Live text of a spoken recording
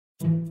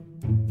Hi,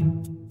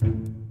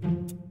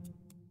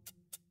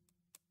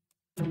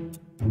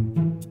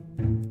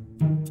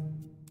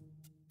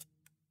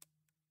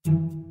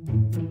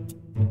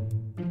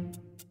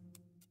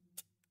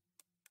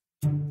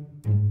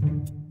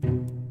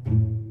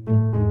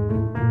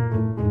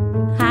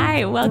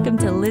 welcome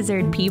to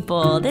Lizard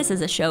People. This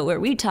is a show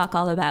where we talk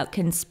all about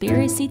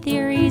conspiracy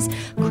theories,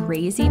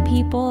 crazy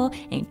people,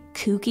 and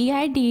kooky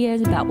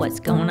ideas about what's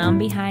going on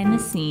behind the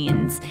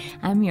scenes.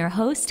 I'm your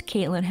host,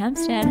 Katelyn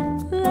Hempstead.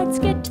 Let's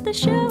get to the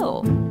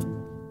show.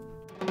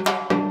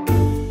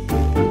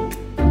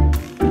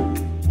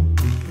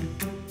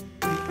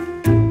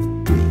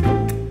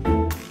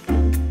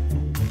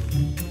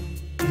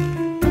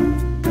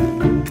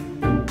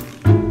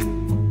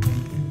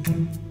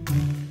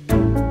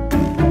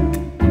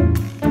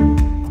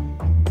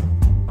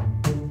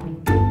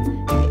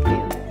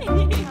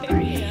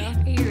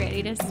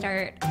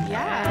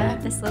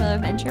 This little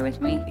adventure with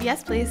me?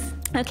 Yes, please.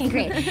 Okay,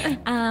 great.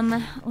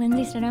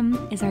 Lindsay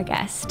Stidham is our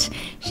guest.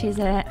 She's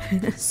a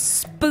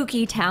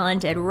spooky,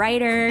 talented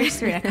writer.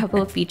 She's written a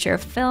couple of feature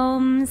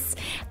films.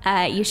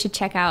 You should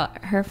check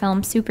out her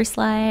film, Super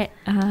Slut.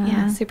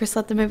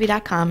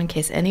 Superslutthemovie.com in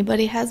case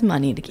anybody has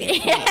money to give.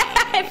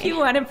 If you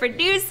want to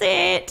produce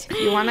it.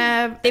 If you want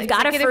to. They've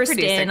got a first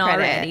in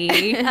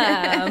already.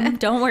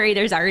 Don't worry,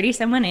 there's already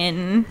someone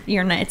in.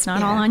 It's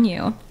not all on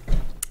you.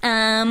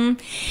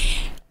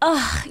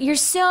 Oh, you're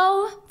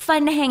so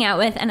fun to hang out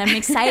with, and I'm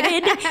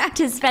excited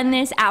to spend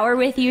this hour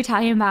with you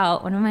talking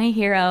about one of my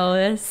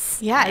heroes.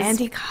 Yeah,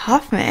 Andy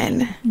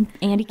Kaufman.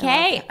 Andy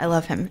K. I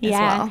love him as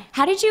well.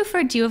 How did you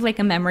do you have like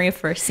a memory of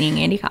first seeing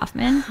Andy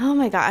Kaufman? Oh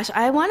my gosh,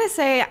 I want to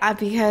say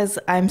because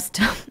I'm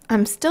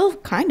still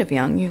kind of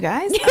young, you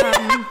guys.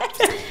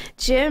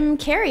 Jim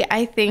Carrey,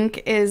 I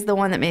think, is the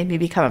one that made me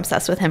become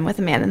obsessed with him with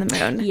The Man in the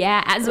Moon.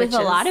 Yeah, as with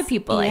a lot of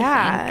people,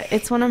 I think.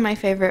 It's one of my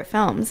favorite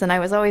films, and I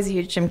was always a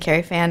huge Jim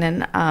Carrey fan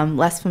and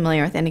less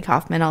familiar with Andy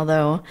Kaufman,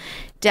 although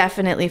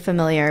definitely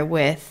familiar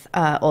with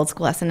old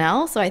school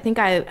SNL. So I think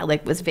I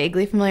was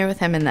vaguely familiar with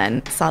him and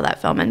then saw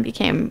that film and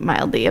became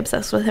mildly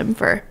obsessed with him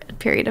for a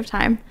period of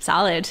time.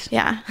 Solid.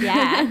 Yeah.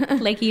 Yeah.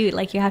 like you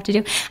have to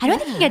do. I don't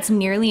think he gets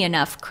nearly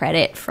enough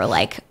credit for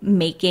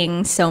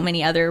making so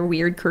many other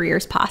weird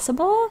careers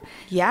possible.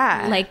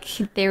 Yeah.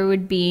 There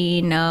would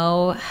be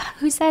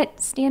who's that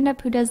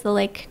stand-up who does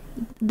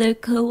the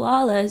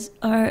koalas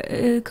are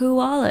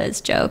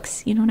koalas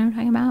jokes. You know what I'm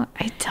talking about?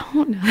 I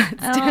don't know.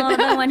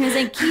 The one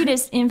who's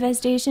cutest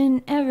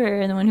infestation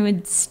ever. The one who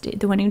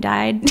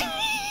died.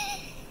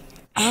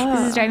 This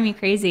is driving me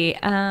crazy.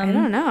 I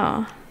don't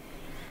know.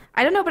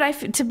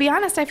 But to be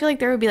honest, I feel like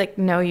there would be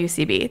no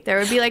UCB. There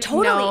would be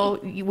no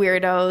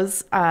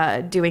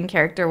weirdos doing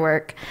character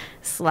work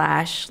 /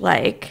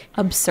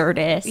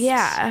 absurdist.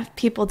 Yeah,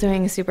 people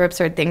doing super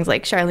absurd things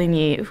like Charlene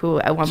Yee, who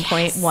at one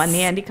point won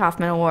the Andy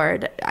Kaufman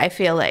Award. I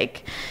feel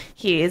like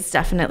he is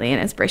definitely an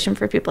inspiration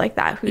for people like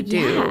that who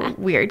do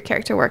weird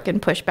character work and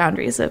push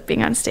boundaries of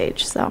being on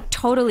stage. So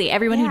totally,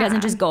 everyone who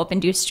doesn't just go up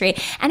and do straight.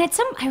 And I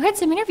read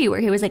some interview where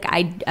he was like,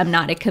 I am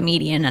not a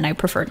comedian and I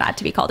prefer not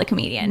to be called a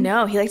comedian.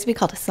 No, he likes to be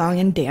called a song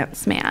and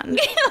dance man.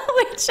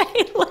 Which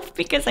I love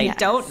because I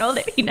don't know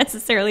that he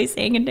necessarily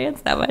sang and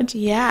danced that much.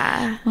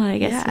 Yeah. Well, I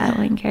guess that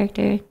one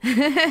character.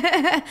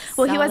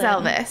 Well, he was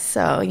Elvis,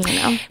 so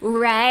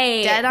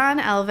Right. Dead on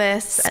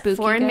Elvis. Spooky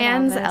Foreign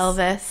Man's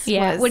Elvis.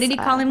 Yeah. What did he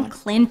call him?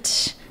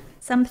 Clint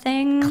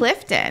something?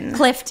 Clifton.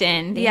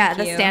 Thank you.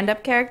 The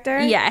stand-up character?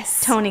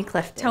 Yes. Tony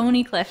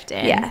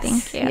Clifton. Yes.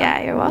 Thank you.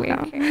 Yeah, you're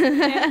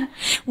welcome.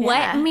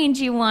 What made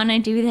you want to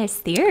do this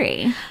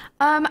theory?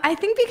 I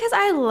think because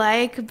I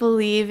like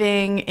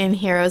believing in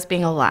heroes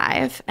being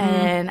alive,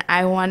 and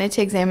I wanted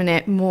to examine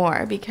it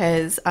more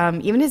because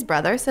even his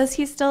brother says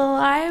he's still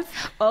alive.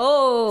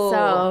 Oh.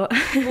 So.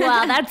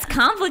 Well, that's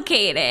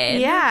complicated.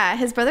 Yeah.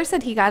 His brother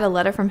said he got a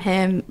letter from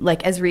him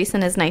as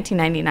recent as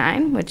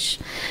 1999, which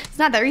is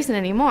not that recent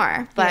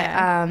anymore. But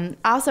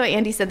also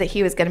Andy said that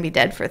he was going to be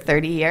dead for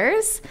 30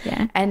 years.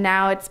 Yeah. And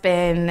now it's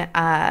been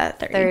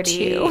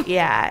 32.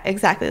 Yeah,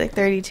 exactly.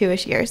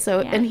 32-ish years. So,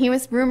 and he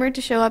was rumored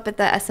to show up at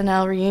the SNL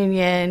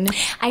reunion.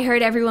 I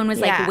heard everyone was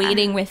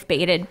waiting with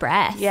bated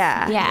breath.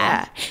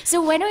 Yeah.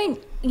 So why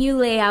don't you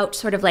lay out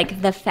sort of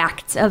the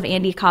facts of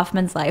Andy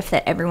Kaufman's life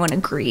that everyone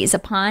agrees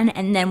upon,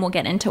 and then we'll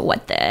get into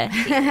what the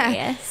theory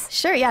is.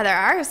 Sure. Yeah, there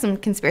are some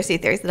conspiracy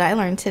theories that I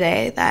learned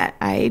today that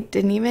I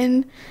didn't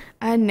even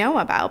know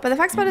about. But the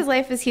facts about his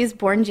life is he was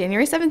born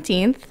January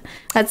 17th.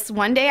 That's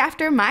one day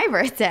after my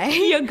birthday.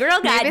 Your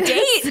girl got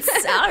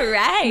dates. All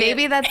right.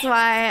 Maybe that's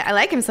why I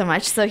like him so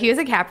much. So he was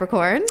a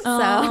Capricorn.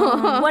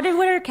 So what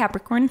are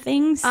Capricorn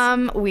things?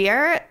 We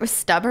are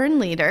stubborn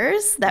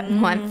leaders that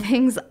want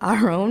things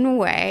our own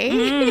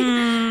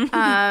way.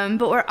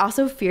 But we're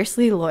also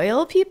fiercely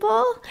loyal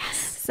people.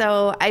 Yes.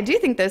 So I do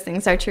think those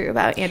things are true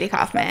about Andy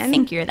Kaufman. I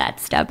think you're that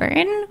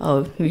stubborn.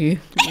 Oh, you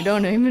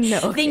don't even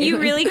know. Then you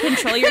really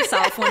control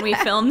yourself when we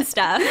film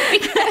stuff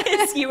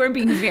because you were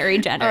being very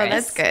generous. Oh,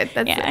 that's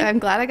good. I'm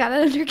glad I got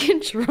it under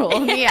control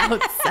on the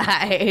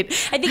outside.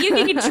 I think you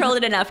can control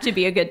it enough to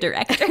be a good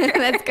director.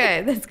 That's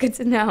good. That's good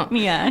to know.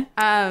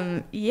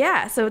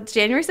 Yeah. So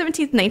January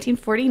 17th,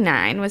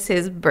 1949 was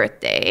his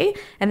birthday.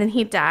 And then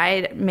he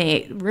died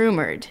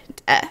rumored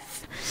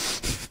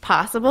death.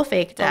 Possible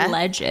fake death.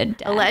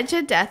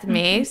 Alleged death,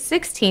 May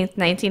 16th,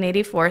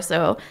 1984.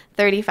 So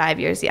 35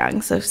 years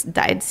young. So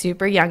died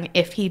super young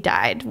if he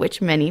died,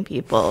 which many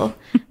people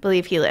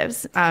believe he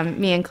lives,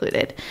 me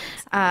included.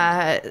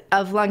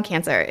 Of lung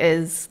cancer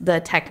is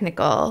the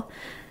technical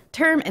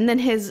term. And then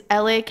his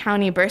LA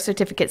County birth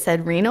certificate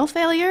said renal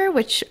failure,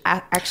 which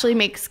actually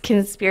makes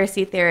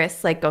conspiracy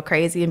theorists like go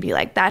crazy and be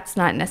like, that's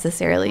not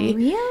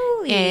necessarily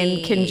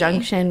in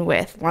conjunction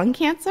with lung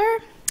cancer.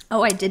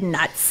 Oh, I did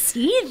not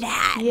see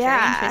that. Yeah.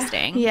 Very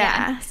interesting.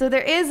 Yeah. So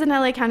there is an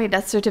LA County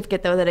death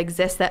certificate, though, that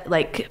exists that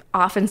like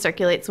often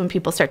circulates when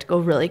people start to go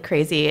really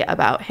crazy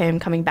about him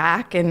coming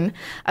back. And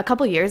a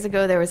couple years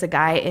ago, there was a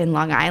guy in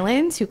Long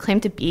Island who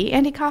claimed to be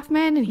Andy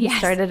Kaufman, and he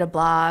started a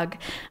blog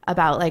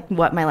about like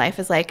what my life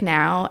is like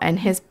now. And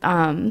his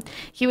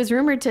he was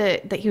rumored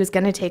that he was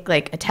going to take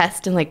like a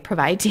test and like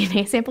provide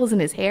DNA samples in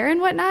his hair and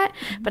whatnot.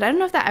 But I don't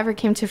know if that ever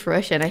came to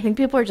fruition. I think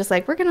people are just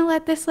like, we're going to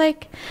let this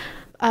like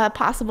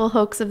possible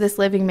hoax of this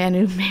living man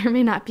who may or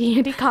may not be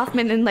Andy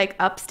Kaufman in like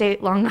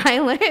upstate Long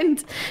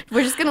Island.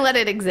 We're just gonna let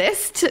it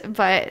exist.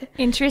 But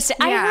interesting.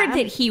 Yeah. I heard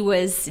that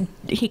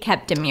he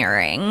kept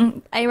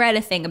demurring. I read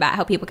a thing about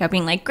how people kept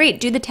being like, great,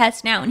 do the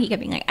test now, and he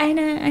kept being like,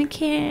 I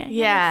can't.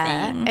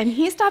 Yeah. And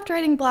he stopped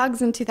writing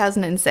blogs in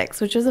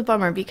 2006, which was a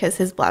bummer because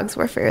his blogs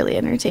were fairly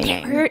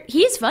entertaining.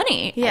 He's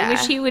funny. Yeah. I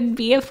wish he would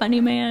be a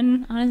funny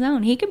man on his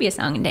own. He could be a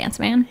song and dance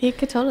man. He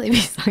could totally be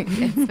a song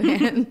and dance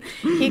man.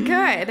 He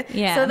could.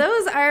 Yeah. So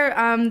those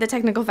are the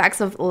technical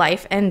facts of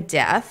life and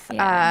death.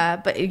 Yeah.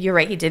 But you're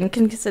right, he didn't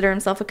consider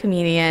himself a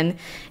comedian.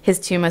 His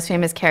two most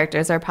famous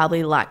characters are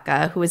probably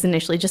Latka, who was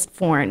initially just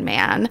Foreign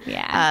Man,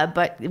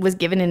 but was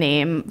given a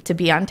name to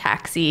be on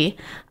Taxi,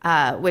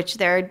 which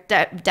there are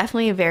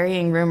definitely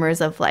varying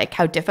rumors of like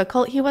how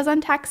difficult he was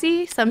on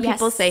Taxi. Some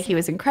people say he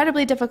was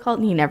incredibly difficult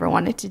and he never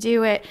wanted to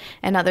do it,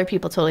 and other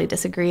people totally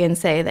disagree and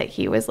say that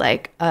he was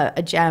like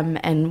a gem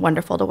and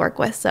wonderful to work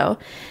with. So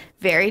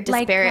very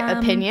disparate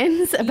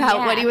opinions about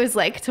what he was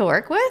like to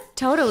work with.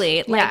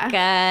 Totally. Like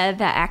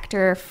the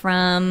actor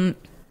from...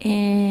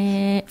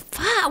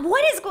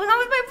 what is going on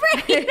with my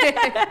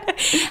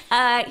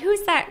brain?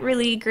 Who's that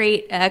really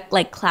great,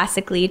 like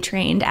classically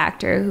trained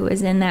actor who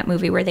was in that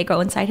movie where they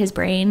go inside his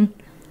brain?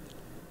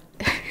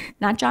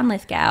 Not John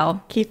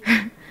Lithgow.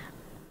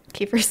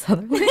 Kiefer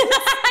Sutherland.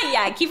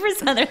 Yeah, Kiefer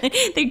Sutherland.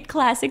 The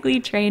classically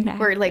trained actor.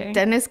 Where like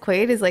Dennis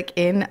Quaid is like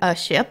in a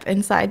ship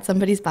inside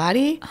somebody's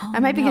body. I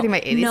might be getting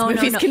my 80s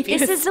movies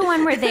confused. This is the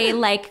one where they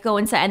like go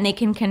inside and they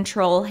can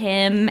control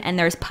him, and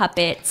there's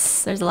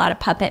puppets. There's a lot of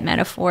puppet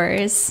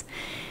metaphors.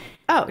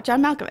 Oh,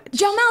 John Malkovich.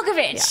 John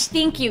Malkovich. Yeah.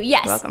 Thank you.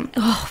 Yes. You're welcome.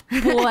 Oh,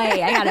 boy.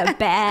 I got a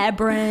bad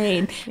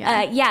brain.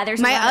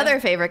 There's my other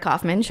favorite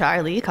Kaufman,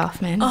 Charlie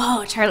Kaufman.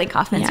 Oh, Charlie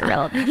Kaufman's a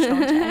real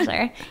national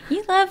treasure.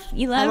 You love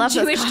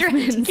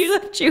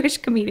Jewish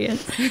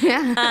comedians.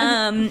 Yeah.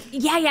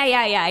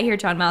 I hear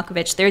John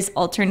Malkovich. There's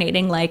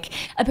alternating, like,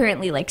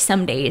 apparently, like,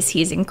 some days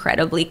he's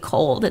incredibly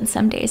cold and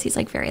some days he's,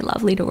 like, very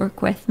lovely to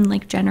work with and,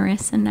 like,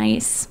 generous and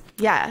nice.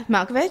 Yeah,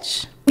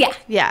 Malkovich?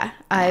 Yeah,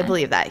 I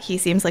believe that. He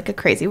seems like a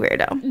crazy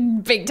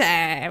weirdo. Big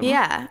time.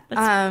 Yeah.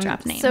 Let's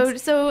drop names.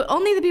 So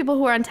only the people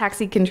who are on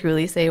Taxi can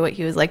truly say what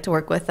he was like to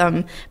work with.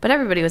 But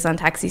everybody who was on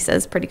Taxi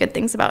says pretty good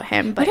things about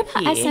him. But what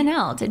about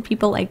SNL? Did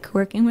people like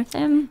working with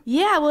him?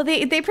 Yeah, well,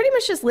 they pretty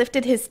much just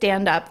lifted his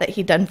stand-up that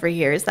he'd done for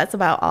years. That's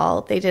about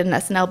all they did in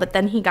SNL. But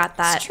then he got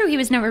that. It's true. He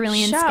was never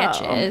really in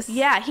sketches.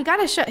 Yeah, he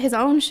got his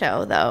own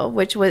show though,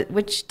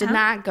 which did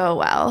not go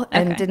well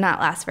and did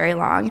not last very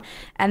long.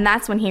 And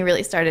that's when he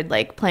really started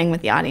like playing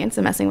with the audience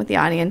and messing with the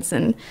audience.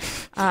 And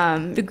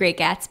The Great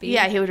Gatsby.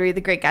 Yeah, he would read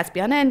The Great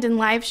Gatsby on end in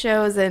live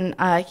shows, and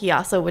he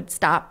also would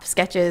stop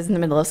sketches in the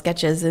middle of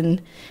sketches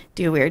and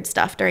do weird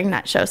stuff during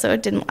that show, so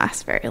it didn't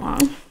last very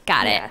long.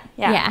 Got it.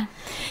 Yeah.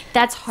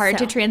 That's hard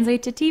to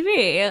translate to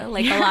TV,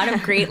 like a lot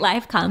of great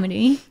live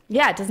comedy.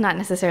 Yeah, it does not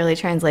necessarily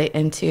translate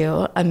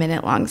into a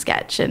minute-long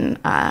sketch, and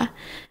I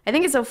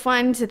think it's so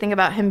fun to think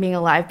about him being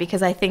alive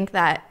because I think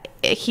that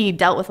he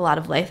dealt with a lot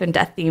of life and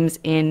death themes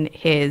in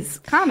his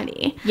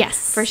comedy.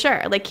 Yes. For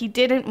sure. Like, he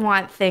didn't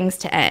want things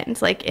to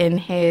end. Like, in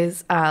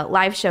his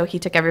live show, he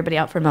took everybody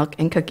out for milk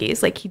and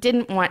cookies. Like, he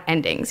didn't want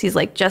endings. He's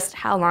like, just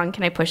how long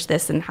can I push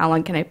this and how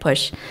long can I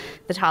push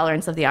the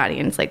tolerance of the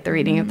audience? Like, the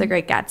reading of The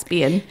Great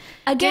Gatsby. And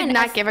again, did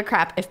not give a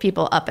crap if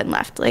people up and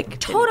left. Like,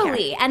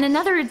 totally. And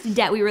another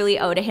debt we really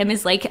owe to him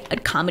is, like, a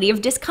comedy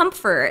of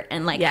discomfort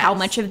and, like, how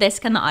much of this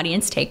can the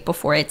audience take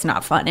before it's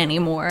not fun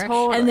anymore?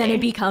 Totally. And then it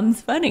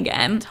becomes fun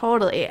again. Totally.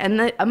 Totally.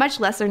 And a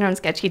much lesser known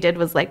sketch he did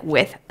was like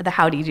with the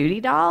Howdy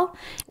Doody doll.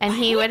 And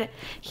he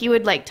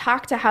would like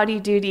talk to Howdy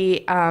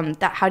Doody,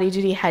 that Howdy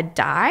Doody had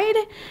died,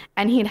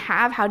 and he'd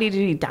have Howdy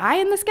Doody die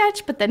in the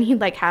sketch, but then he'd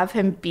like have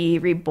him be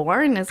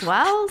reborn as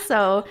well.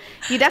 So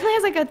he definitely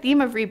has like a theme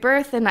of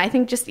rebirth, and I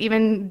think just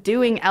even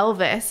doing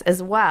Elvis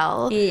as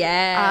well.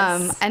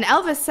 Yes. And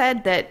Elvis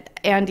said that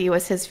Andy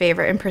was his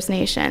favorite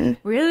impersonation.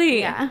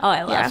 Really? Yeah. Oh,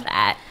 I love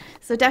that.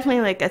 So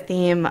definitely like a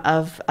theme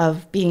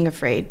of being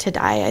afraid to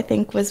die, I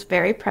think, was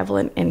very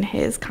prevalent in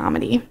his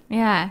comedy.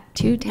 Yeah.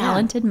 Two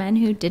talented men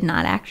who did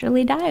not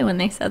actually die when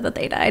they said that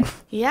they died.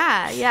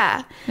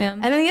 Yeah.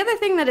 And then the other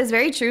thing that is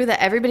very true that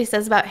everybody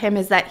says about him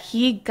is that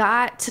he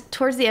got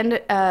towards the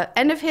end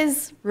of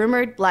his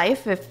rumored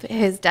life, if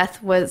his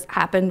death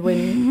happened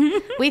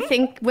when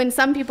when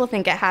some people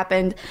think it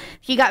happened,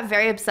 he got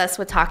very obsessed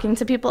with talking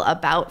to people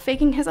about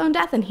faking his own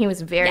death, and he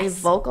was very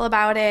vocal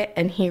about it,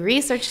 and he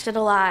researched it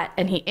a lot,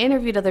 and he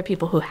interviewed other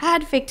people who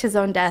had faked his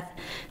own death.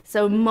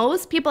 So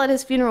most people at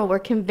his funeral were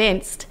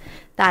convinced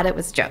that it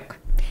was a joke.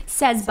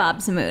 Says Bob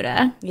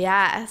Zmuda.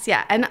 Yes,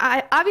 yeah. And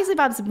obviously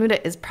Bob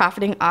Zmuda is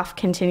profiting off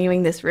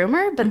continuing this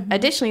rumor, but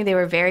additionally they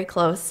were very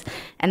close,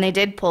 and they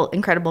did pull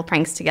incredible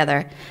pranks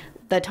together.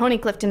 The Tony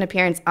Clifton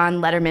appearance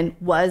on Letterman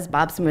was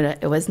Bob Zmuda.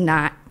 It was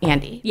not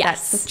Andy.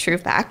 Yes. That's a true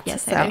fact.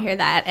 Yes, I did hear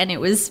that, and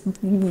it was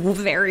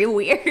very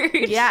weird.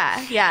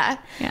 Yeah.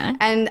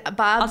 And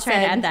Bob I'll try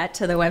to add that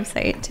to the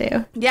website,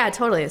 too. Yeah,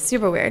 totally. It's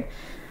super weird.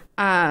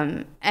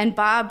 And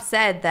Bob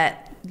said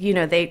that, you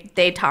know,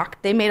 they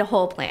talked, they made a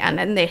whole plan,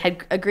 and they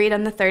had agreed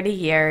on the 30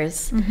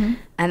 years,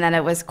 and that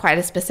it was quite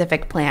a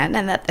specific plan,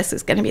 and that this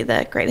was going to be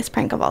the greatest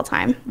prank of all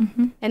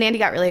time. And Andy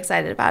got really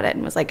excited about it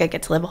and was like, I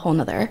get to live a whole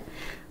nother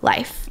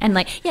life. And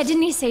like,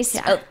 didn't he say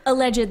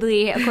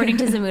allegedly, according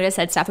to Zmuda,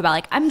 said stuff about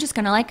like, I'm just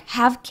gonna like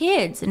have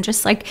kids and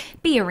just like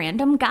be a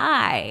random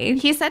guy.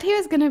 He said he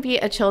was gonna be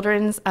a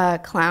children's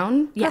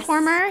clown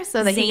performer,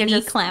 so that he could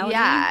just clowny.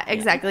 Yeah,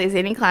 exactly,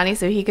 zany clowny,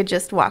 so he could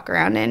just walk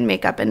around in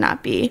makeup and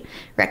not be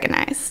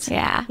recognized.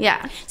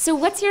 Yeah. So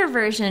what's your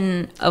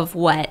version of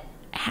what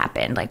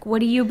happened? Like, what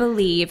do you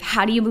believe?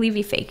 How do you believe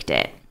he faked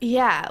it?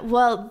 Yeah,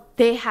 well,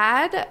 they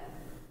had,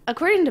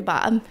 according to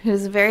Bob,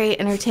 who's a very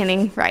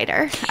entertaining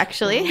writer,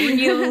 actually.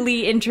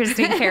 Really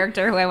interesting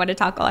character who I want to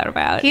talk a lot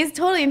about. He's a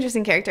totally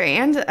interesting character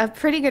and a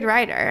pretty good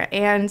writer,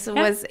 and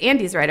was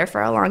Andy's writer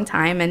for a long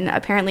time. And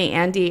apparently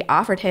Andy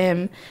offered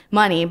him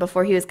money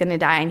before he was going to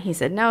die, and he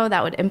said, no,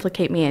 that would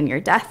implicate me in your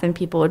death, and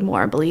people would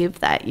more believe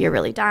that you're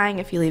really dying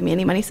if you leave me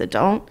any money, so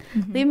don't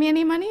leave me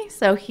any money.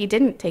 So he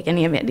didn't take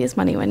any of Andy's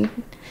money when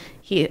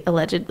he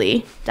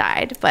allegedly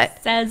died,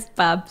 but says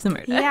Bob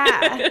Zmuda.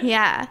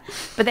 Yeah.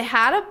 But they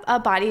had a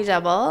body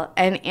double,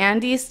 and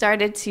Andy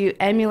started to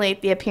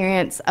emulate the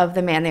appearance of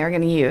the man they were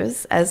going to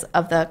use as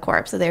of the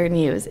corpse that they were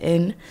going to use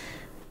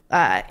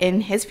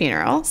in his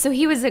funeral. So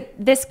he was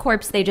this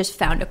corpse. They just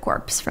found a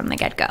corpse from the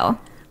get-go.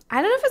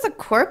 I don't know if it's a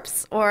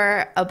corpse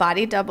or a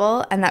body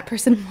double, and that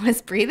person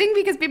was breathing,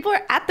 because people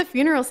at the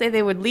funeral say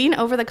they would lean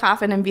over the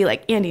coffin and be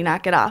like, Andy,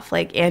 knock it off.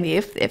 Like, Andy,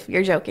 if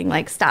you're joking,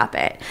 like, stop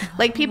it.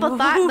 Like, people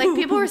thought, like,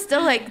 people were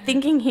still, like,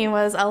 thinking he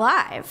was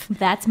alive.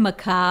 That's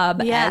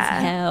macabre as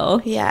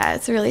hell. Yeah,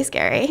 it's really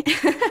scary.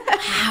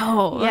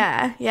 Wow.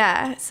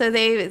 Yeah. So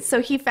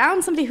he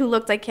found somebody who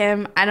looked like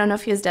him. I don't know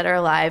if he was dead or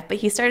alive, but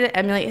he started to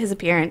emulate his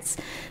appearance.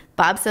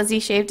 Bob says he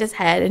shaved his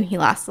head and he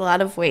lost a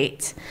lot of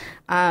weight.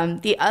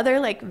 The other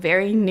like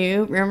very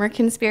new rumor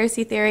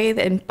conspiracy theory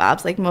in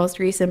Bob's like most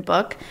recent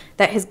book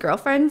that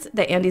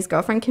Andy's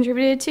girlfriend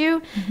contributed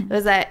to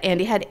was that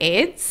Andy had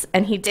AIDS,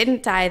 and he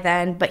didn't die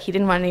then, but he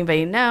didn't want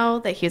anybody to know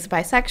that he was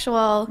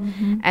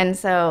bisexual. And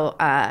so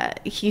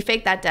he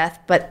faked that death,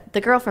 but the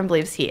girlfriend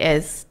believes he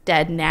is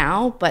dead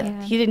now, but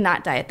he did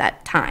not die at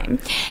that time.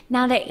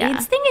 Now the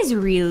AIDS thing is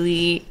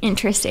really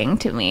interesting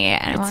to me,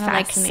 and I want to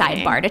like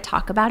sidebar to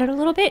talk about it a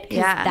little bit,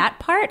 because that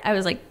part I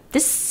was like,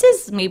 this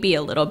is maybe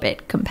a little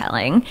bit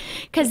compelling,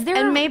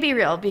 and maybe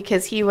real,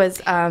 because he was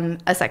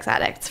a sex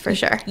addict for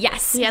sure.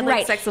 Yes, he had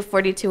like sex with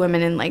 42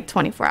 women in like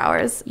 24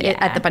 hours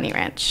at the Bunny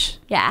Ranch.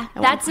 Yeah,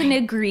 that's an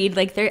agreed.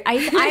 Like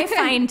I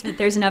find that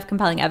there's enough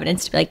compelling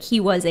evidence to be like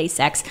he was a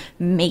sex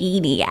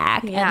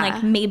maniac and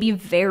like maybe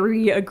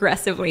very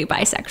aggressively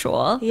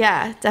bisexual.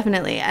 Yeah,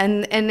 definitely.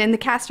 And in the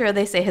Castro,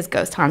 they say his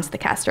ghost haunts the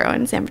Castro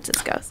in San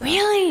Francisco. So.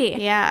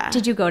 Really? Yeah.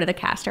 Did you go to the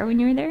Castro when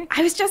you were there?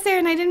 I was just there,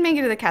 and I didn't make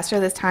it to the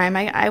Castro this time.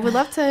 I would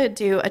love to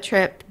do a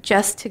trip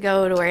just to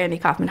go to where Andy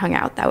Kaufman hung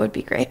out. That would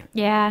be great.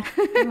 Yeah.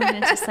 I want to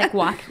just like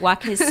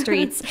walk his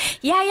streets.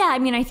 Yeah. I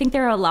mean, I think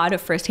there are a lot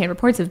of firsthand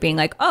reports of being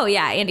like, oh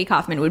yeah, Andy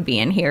Kaufman would be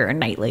in here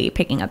nightly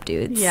picking up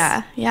dudes.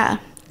 Yeah.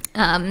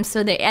 And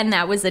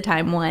that was the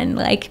time when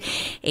like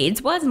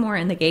AIDS was more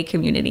in the gay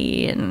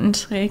community,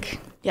 and like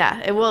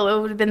it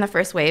would have been the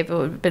first wave. It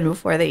would have been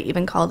before they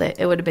even called it.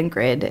 It would have been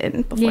GRID,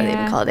 and before they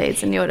even called it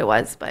AIDS and knew what it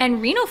was. But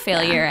renal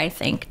failure, I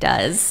think,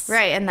 does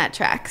and that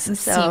tracks. So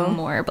seem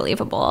more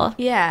believable.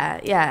 Yeah,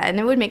 and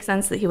it would make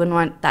sense that he wouldn't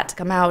want that to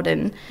come out,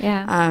 and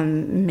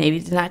maybe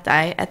did not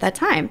die at that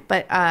time.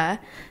 But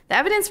The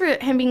evidence for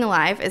him being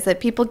alive is that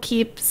people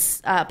keep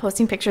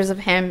posting pictures of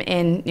him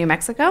in New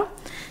Mexico.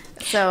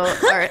 So,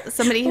 or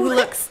somebody who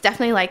looks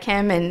definitely like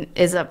him and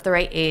is of the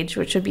right age,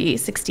 which would be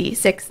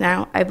 66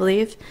 now, I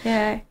believe.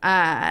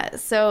 Yeah.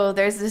 So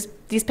there's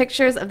these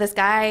pictures of this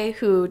guy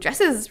who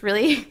dresses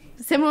really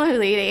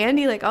similarly to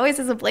Andy, like always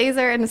has a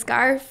blazer and a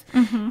scarf.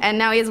 And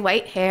now he has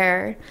white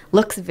hair,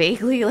 looks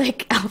vaguely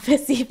like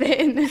Elvis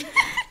even.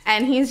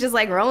 And he's just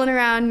like rolling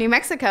around New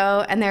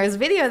Mexico. And there's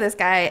video of this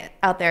guy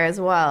out there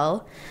as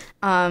well.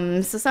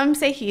 So some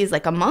say he's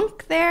like a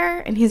monk there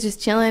and he's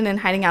just chilling and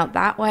hiding out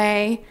that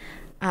way.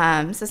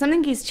 So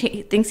something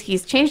thinks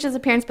he's changed his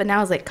appearance, but now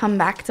has like come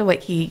back to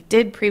what he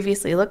did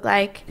previously look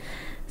like.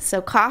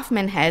 So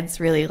Kaufman heads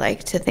really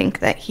like to think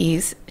that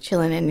he's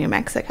chilling in New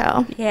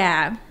Mexico.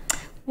 Yeah.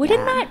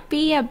 Wouldn't that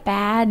be a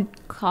bad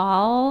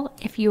call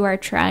if you are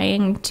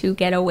trying to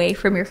get away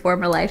from your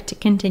former life to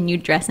continue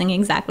dressing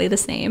exactly the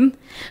same?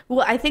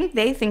 Well, I think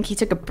they think he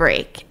took a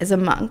break as a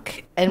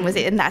monk and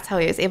and that's how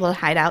he was able to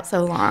hide out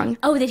so long.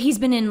 Oh, that he's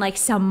been in like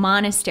some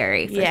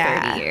monastery for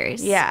 30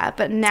 years. Yeah,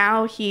 but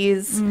now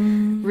he's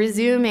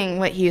resuming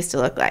what he used to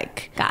look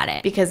like. Got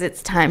it. Because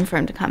it's time for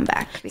him to come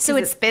back. So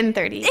it's been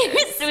 30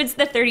 years. So it's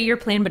the 30-year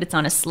plan, but it's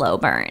on a slow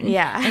burn.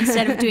 Yeah.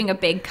 Instead of doing a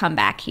big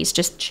comeback, he's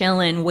just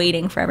chilling,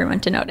 waiting for everyone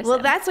to notice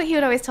him. That's what he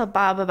would always tell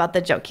Bob about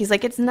the joke. He's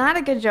like, it's not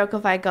a good joke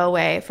if I go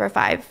away for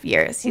 5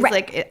 years. He's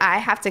like, I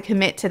have to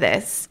commit to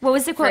this. What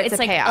was the quote? It's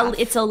like,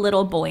 it's a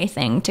little boy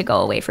thing to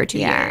go away for 2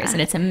 years,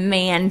 and it's a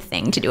man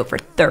thing to do it for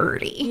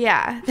 30.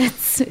 Yeah,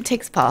 it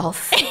takes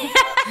balls.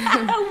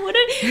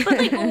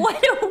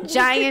 what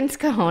giant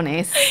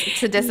cojones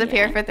to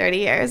disappear for 30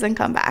 years and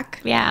come back.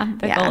 Yeah,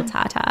 big old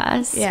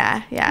tatas.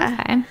 Yeah.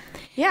 Okay.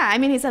 Yeah, I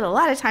mean, he's had a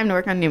lot of time to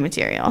work on new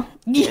material.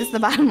 Is the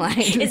bottom line.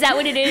 Is that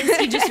what it is?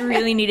 He just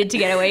really needed to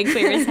get away,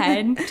 clear his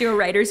head, do a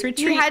writer's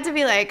retreat. He had to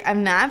be like,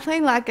 I'm not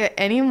playing Laka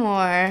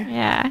anymore.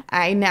 Yeah.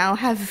 I now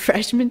have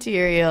fresh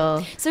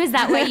material. So is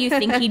that why you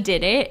think he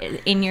did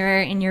it in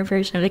your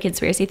version of the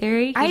conspiracy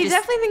theory? I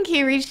definitely think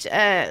he reached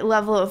a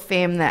level of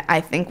fame that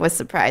I think was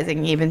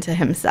surprising even to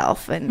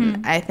himself.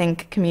 And I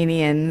think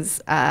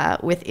comedians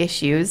with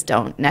issues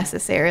don't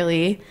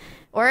necessarily...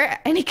 or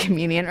any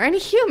comedian or any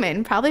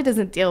human probably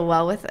doesn't deal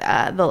well with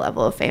the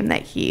level of fame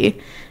that he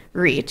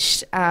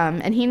reached.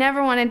 And he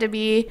never wanted to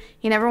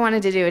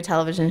do a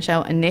television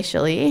show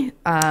initially.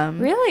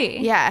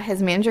 Really? Yeah,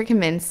 his manager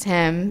convinced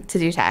him to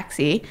do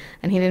Taxi,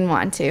 and he didn't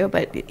want to,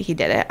 but he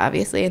did it,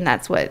 obviously, and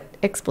that's what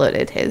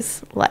exploded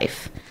his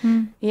life.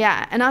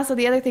 Yeah, and also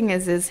the other thing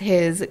is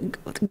his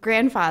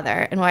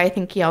grandfather, and why I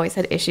think he always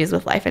had issues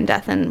with life and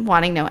death and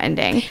wanting no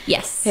ending.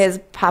 Yes. His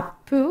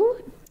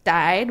papu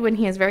died when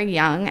he was very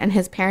young, and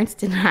his parents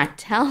did not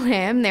tell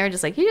him. They were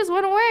just like, he just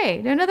went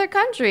away to another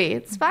country.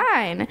 It's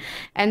fine.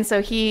 And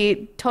so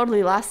he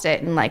totally lost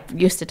it and like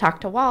used to talk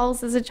to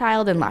walls as a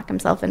child and lock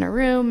himself in a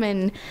room,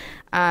 and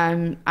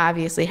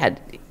obviously had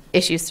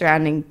issues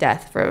surrounding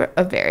death for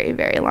a very,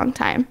 very long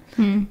time.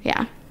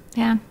 Yeah.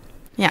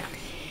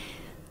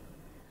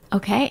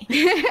 Okay.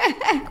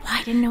 Well,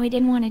 I didn't know he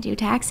didn't want to do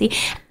Taxi.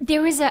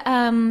 There was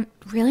a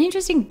really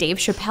interesting Dave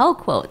Chappelle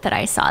quote that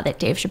I saw that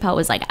Dave Chappelle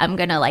was like, I'm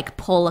going to like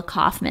pull a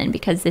Kaufman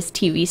because this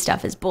TV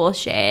stuff is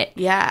bullshit.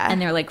 Yeah.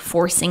 And they're like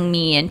forcing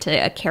me into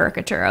a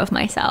caricature of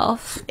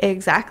myself.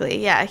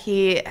 Exactly. Yeah.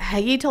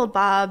 He told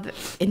Bob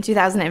in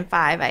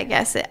 2005, I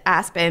guess, at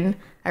Aspen.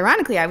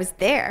 Ironically, I was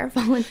there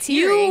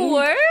volunteering. You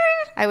were?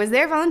 I was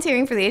there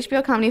volunteering for the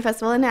HBO Comedy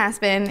Festival in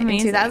Aspen in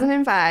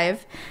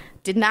 2005.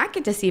 Did not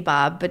get to see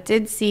Bob, but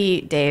did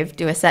see Dave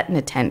do a set in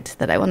a tent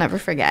that I will never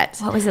forget.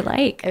 What was it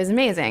like? It was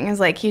amazing. It was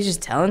like he was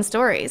just telling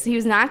stories. He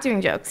was not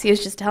doing jokes. He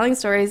was just telling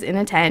stories in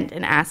a tent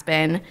in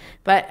Aspen.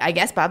 But I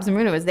guess Bob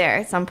Zamruno was there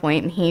at some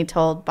point, and he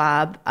told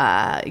Bob,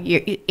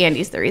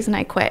 Andy's the reason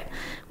I quit,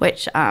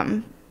 which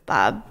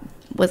Bob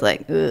was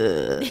like,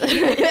 ugh.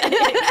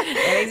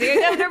 That makes me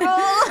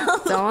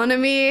uncomfortable. Don't want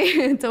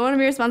to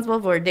be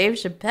responsible for Dave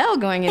Chappelle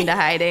going into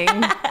hiding.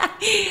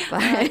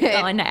 But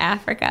going to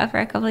Africa for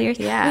a couple of years.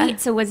 Yeah. Wait,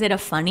 so was it a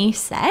funny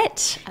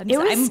set? It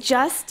was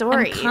just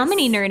stories. I'm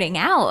comedy nerding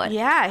out.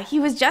 Yeah, he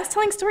was just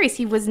telling stories.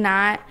 He was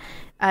not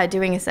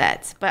doing a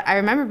set. But I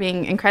remember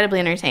being incredibly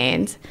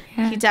entertained.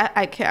 Yeah.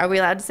 Are we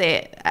allowed to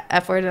say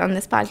F word on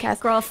this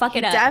podcast? Girl, fuck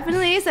it up.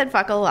 Definitely said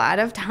fuck a lot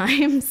of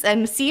times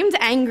and seemed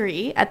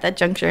angry at that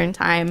juncture in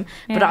time,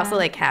 but also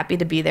like happy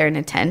to be there in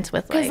a tent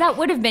with like... Because that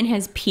would have been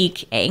his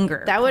peak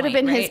anger. That would have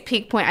been his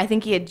peak point. I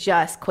think he had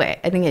just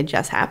quit. I think it had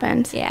just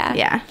happened.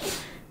 Yeah.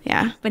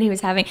 Yeah. But he was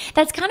having...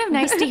 That's kind of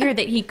nice to hear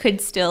that he could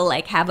still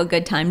like have a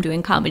good time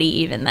doing comedy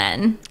even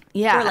then.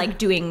 Yeah. Or like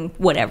doing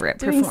whatever,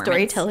 doing performance.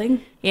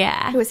 Storytelling.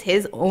 Yeah. It was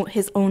his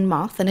own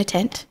moth in a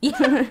tent.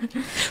 Yeah.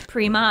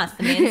 Pre-moth.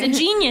 The man's a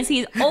genius.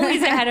 He's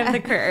always ahead of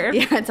the curve.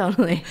 Yeah,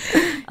 totally.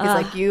 He's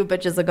like, you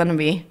bitches are going to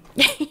be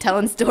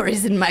telling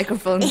stories in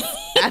microphones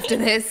after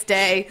this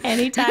day.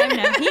 Anytime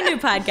now. He knew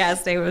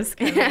podcast day was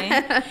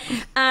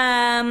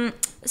coming.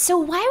 So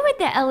why would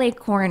the LA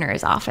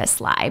coroner's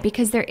office lie?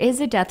 Because there is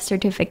a death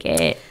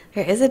certificate.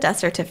 There is a death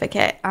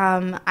certificate.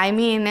 I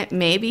mean,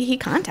 maybe he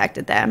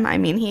contacted them. I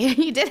mean,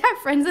 he did have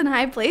friends in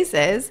high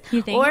places.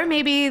 You think? Or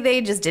maybe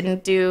they just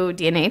didn't do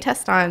DNA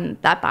test on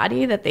that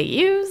body that they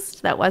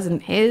used. That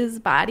wasn't his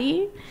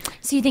body.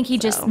 So you think he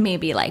just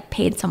maybe like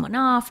paid someone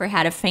off or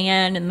had a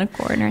fan in the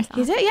coroner's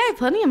office? He did, yeah,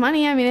 plenty of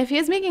money. I mean, if he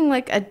was making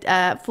like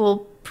a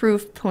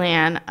foolproof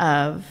plan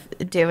of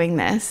doing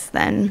this,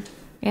 then...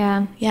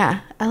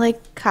 Yeah, I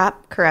like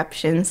cop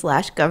corruption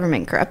 /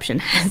 government corruption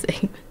has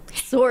a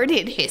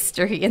sordid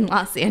history in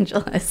Los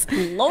Angeles.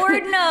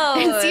 Lord knows.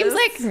 It seems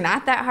like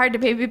not that hard to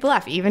pay people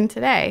off, even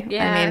today.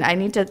 Yeah. I mean, I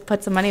need to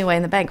put some money away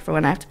in the bank for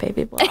when I have to pay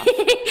people off.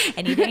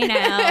 Any day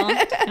now.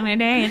 Any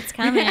day, it's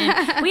coming.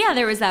 Well, yeah,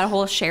 there was that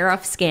whole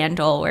sheriff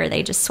scandal where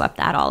they just swept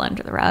that all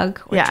under the rug.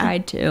 Or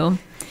tried to.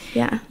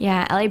 Yeah.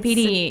 Yeah, LAPD.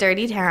 It's a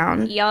dirty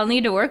town. Y'all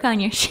need to work on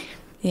your shit.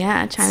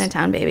 Yeah,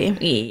 Chinatown, baby.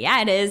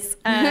 Yeah, it is.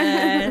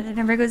 It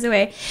never goes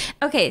away.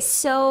 Okay,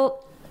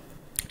 so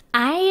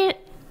I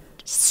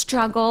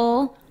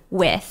struggle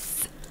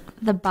with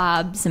the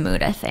Bob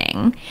Zmuda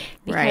thing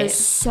because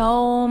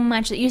so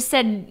much, you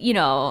said,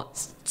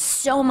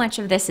 so much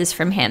of this is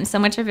from him. So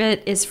much of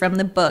it is from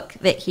the book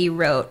that he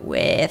wrote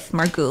with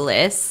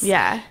Margulis.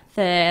 Yeah.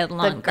 The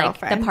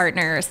girlfriend. the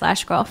partner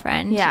 /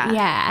 girlfriend.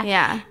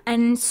 Yeah.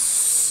 And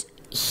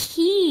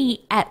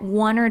he, at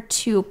 1 or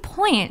 2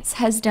 points,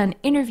 has done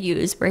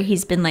interviews where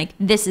he's been like,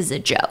 this is a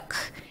joke.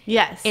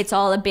 Yes. It's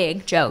all a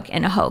big joke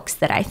and a hoax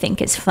that I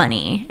think is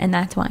funny, and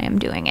that's why I'm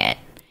doing it.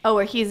 Oh,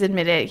 where he's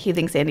admitted he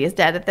thinks Andy is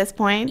dead at this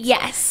point?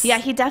 Yes. Yeah,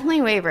 he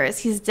definitely wavers.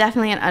 He's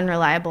definitely an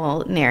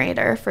unreliable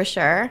narrator, for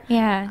sure.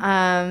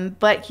 Yeah.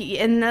 But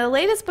in the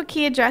latest book,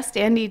 he addressed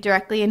Andy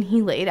directly, and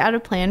he laid out a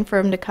plan for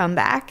him to come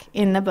back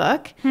in the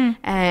book,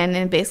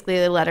 and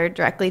basically a letter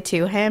directly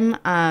to him.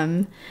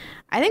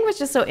 I think what's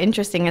just so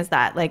interesting is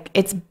that, like,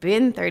 it's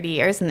been 30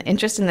 years, and the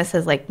interest in this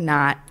has, like,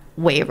 not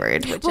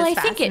wavered, which is fascinating. Well,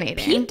 I think it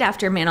peaked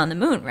after Man on the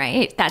Moon,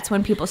 right? That's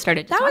when people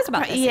started to talk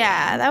about this.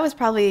 Yeah, that was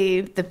probably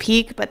the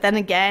peak. But then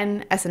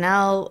again,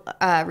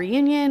 SNL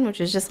reunion, which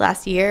was just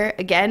last year,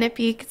 again it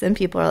peaked, and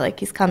people are like,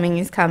 he's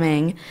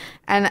coming.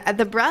 And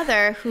the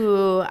brother,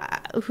 who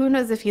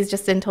knows if he's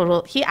just in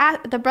total...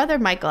 the brother,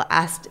 Michael,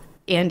 asked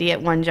Andy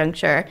at one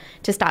juncture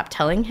to stop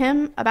telling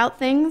him about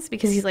things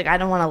because he's like, I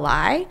don't want to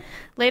lie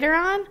later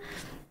on.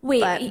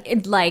 Wait,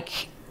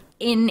 like...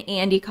 in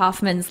Andy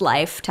Kaufman's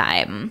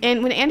lifetime.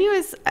 And when Andy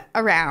was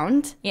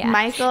around,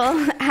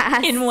 Michael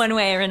asked... in one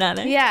way or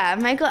another. Yeah,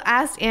 Michael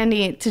asked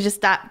Andy to just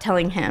stop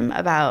telling him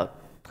about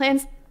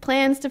plans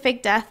to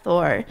fake death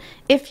or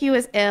if he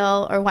was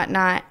ill or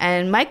whatnot.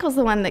 And Michael's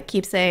the one that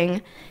keeps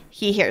saying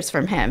he hears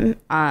from him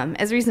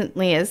as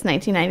recently as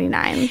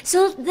 1999.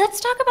 So let's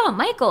talk about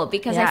Michael,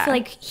 because I feel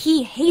like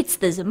he hates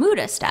the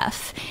Zmuda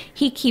stuff.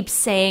 He keeps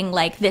saying,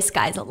 like, this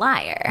guy's a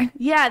liar.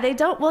 Yeah, they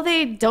don't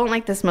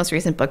like this most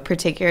recent book,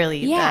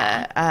 particularly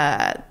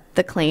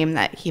the claim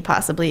that he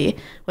possibly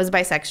was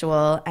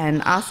bisexual.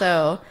 And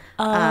also,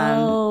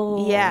 Bob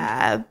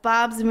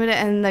Zmuda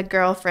and the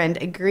girlfriend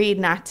agreed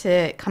not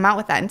to come out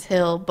with that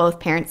until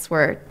both parents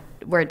were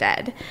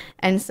dead.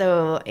 And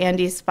so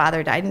Andy's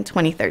father died in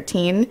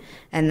 2013,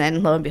 and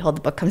then lo and behold,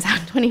 the book comes out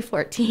in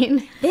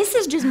 2014. This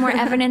is just more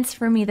evidence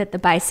for me that the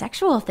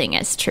bisexual thing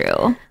is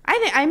true.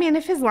 I mean,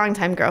 if his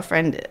longtime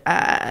girlfriend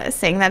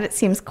saying that, it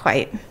seems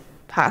quite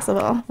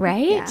possible.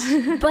 Right?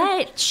 Yeah.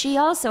 But she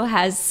also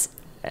has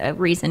a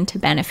reason to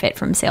benefit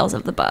from sales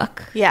of the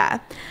book. Yeah.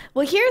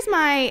 Well, here's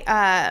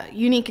my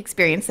unique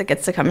experience that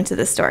gets to come into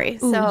this story.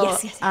 Ooh, so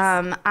yes.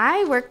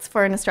 I worked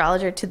for an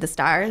astrologer to the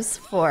stars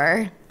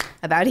for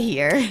about a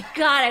year.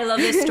 God, I love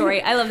this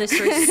story. I love this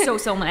story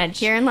so much.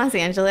 Here in Los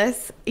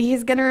Angeles.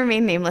 He's going to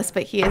remain nameless,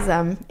 but he is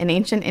an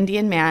ancient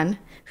Indian man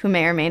who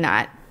may or may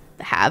not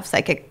have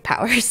psychic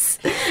powers.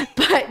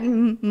 But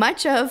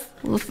much of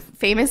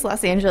famous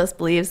Los Angeles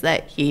believes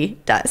that he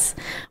does,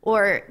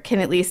 or can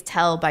at least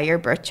tell by your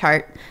birth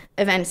chart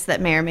events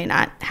that may or may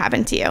not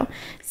happen to you.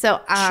 So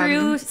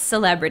true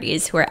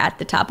celebrities who are at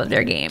the top of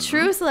their game.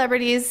 True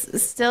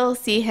celebrities still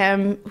see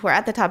him, who are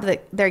at the top of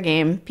their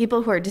game.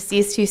 People who are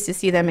deceased who used to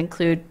see them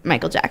include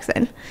Michael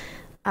Jackson.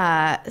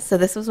 So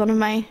this was one of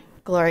my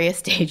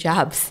glorious day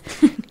jobs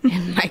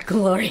in my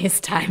glorious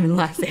time in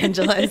Los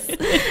Angeles.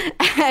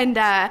 And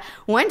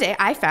one day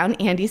I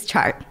found Andy's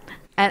chart,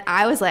 and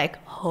I was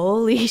like,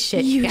 holy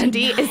shit,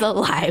 Andy is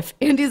alive.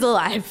 Andy's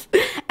alive.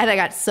 And I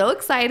got so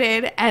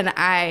excited, and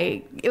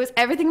it was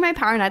everything in my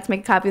power not to make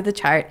a copy of the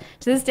chart.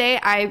 To this day,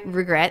 I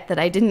regret that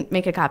I didn't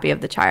make a copy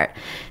of the chart.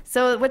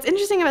 So what's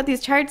interesting about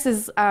these charts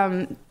is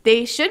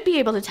they should be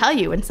able to tell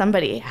you when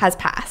somebody has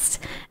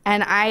passed.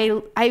 And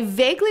I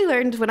vaguely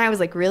learned when I was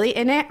like really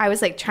in it, I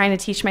was like trying to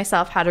teach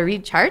myself how to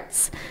read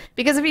charts.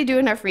 Because if you do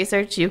enough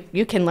research,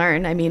 you can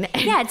learn. I mean,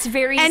 yeah, it's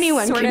very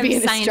anyone sort can of be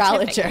an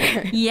scientific.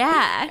 astrologer.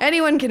 Yeah.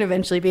 Anyone can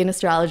eventually be an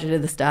astrologer to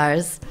the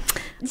stars.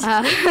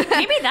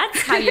 Maybe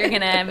that's how you're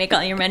going to make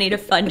all your money to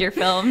fund your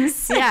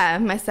films. Yeah,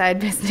 my side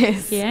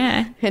business.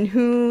 Yeah. And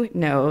who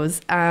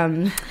knows?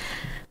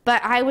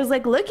 But I was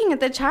like looking at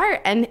the chart,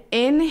 and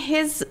in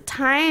his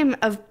time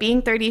of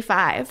being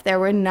 35, there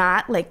were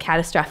not like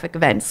catastrophic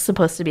events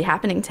supposed to be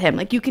happening to him.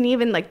 Like you can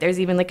even like, there's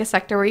even like a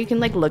sector where you can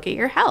like look at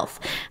your health.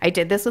 I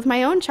did this with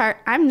my own chart.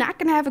 I'm not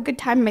going to have a good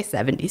time in my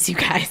 70s, you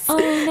guys. Oh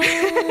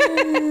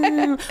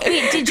no.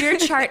 Wait, did your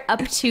chart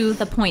up to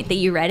the point that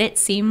you read it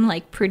seem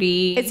like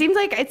pretty? It seemed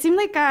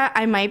like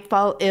I might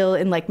fall ill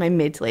in like my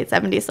mid to late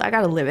 70s, so I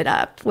got to live it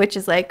up, which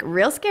is like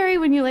real scary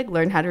when you like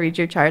learn how to read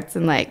your charts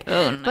and like,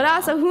 oh, no. But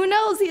also who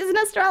knows? He's an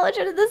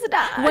astrologer to this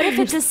time. What if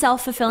it's a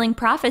self-fulfilling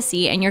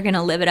prophecy and you're going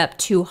to live it up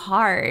too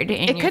hard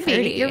in your 30s? It could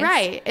be. You're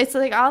right. It's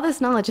like all this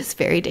knowledge is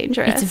very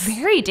dangerous. It's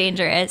very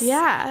dangerous.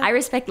 Yeah. I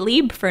respect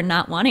Lieb for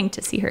not wanting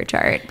to see her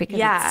chart because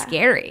it's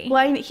scary.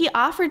 Well, he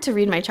offered to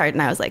read my chart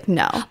and I was like,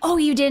 no. Oh,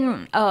 you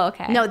didn't? Oh,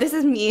 okay. No, this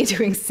is me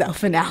doing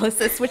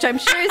self-analysis, which I'm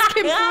sure is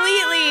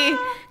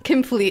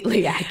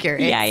completely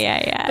accurate.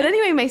 Yeah. But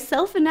anyway, my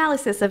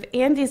self-analysis of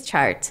Andy's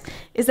chart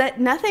is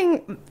that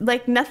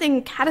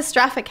nothing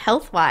catastrophic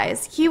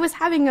health-wise. He was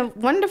having a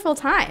wonderful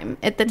time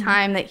at the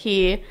time that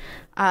he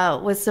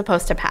was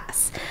supposed to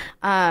pass.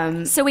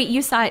 So wait,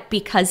 you saw it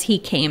because he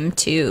came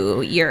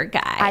to your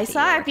guy? I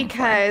saw it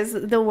because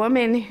the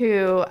woman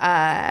who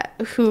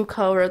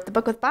co-wrote the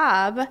book with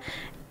Bob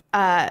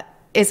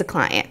is a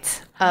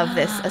client of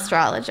this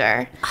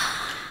astrologer.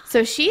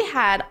 So she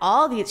had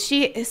all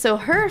these. So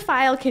her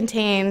file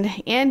contained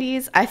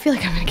Andy's. I feel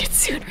like I'm gonna get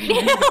sued right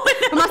now.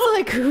 I'm also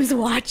like, who's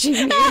watching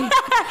me?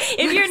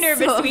 If you're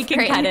nervous, we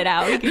can cut it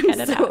out.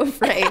 I'm so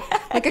afraid.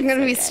 Like I'm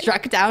gonna be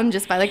struck down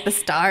just by like the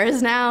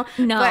stars now.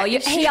 No,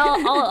 hey,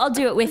 I'll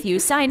do it with you.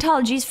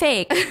 Scientology's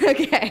fake.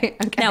 Okay.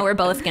 Now we're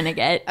both gonna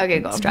get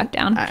struck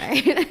down. All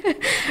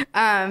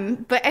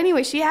right. But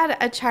anyway, she had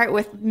a chart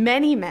with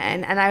many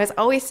men, and I was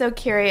always so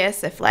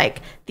curious if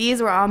like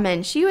these were all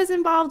men she was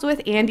involved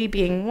with, Andy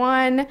being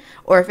one,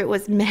 or if it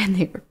was men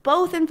they were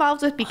both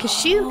involved with, because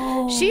she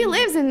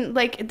lives in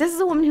like, this is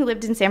a woman who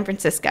lived in San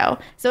Francisco,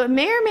 so it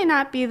may or may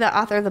not be the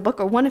author of the book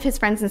or one of his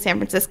friends in San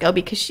Francisco,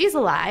 because she's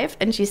alive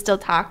and she still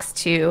talks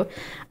to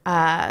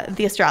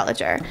the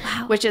astrologer.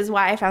 Wow. Which is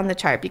why I found the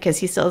chart, because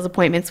he still has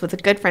appointments with a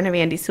good friend of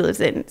Andy's who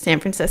lives in San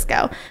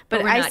Francisco.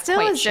 But I still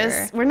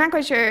was we're not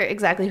quite sure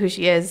exactly who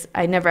she is.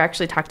 I never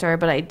actually talked to her,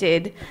 but I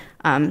did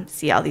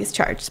see all these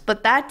charts.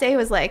 But that day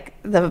was like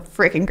the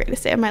freaking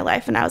greatest day of my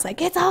life, and I was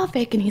like, it's all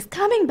fake and he's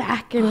coming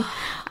back and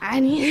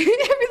Andy's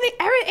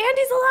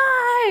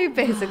alive,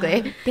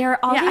 basically. There are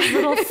all these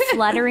little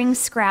fluttering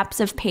scraps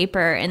of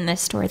paper in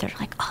this store. They're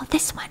like, oh,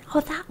 this one,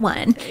 oh, that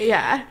one.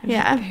 Yeah.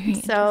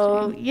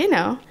 So, you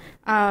know,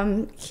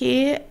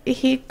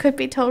 he could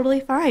be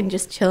totally fine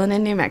just chilling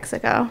in New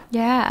Mexico.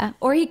 Yeah.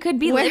 Or he could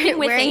be living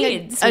with wearing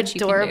AIDS.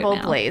 Adorable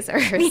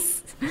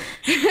blazers.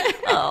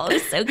 Oh,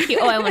 so cute.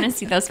 Oh, I want to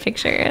see those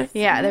pictures.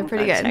 Yeah, they're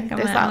pretty good.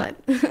 They're solid.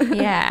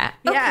 Yeah.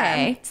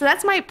 Okay. Yeah. So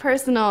that's my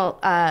personal,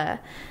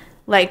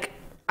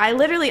 I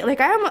literally,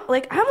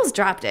 I almost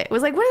dropped it. It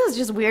was like one of those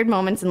just weird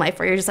moments in life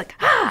where you're just like,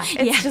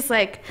 it's just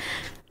like,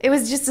 it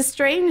was just a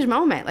strange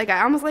moment. Like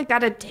I almost like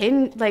got a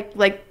tin, like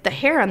the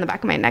hair on the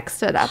back of my neck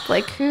stood up.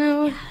 Like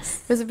who?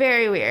 Yes. It was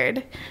very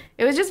weird.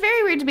 It was just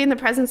very weird to be in the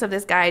presence of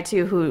this guy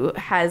too, who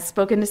has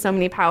spoken to so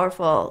many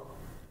powerful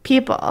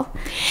people.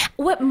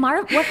 What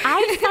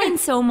I find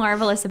so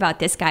marvelous about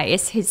this guy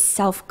is his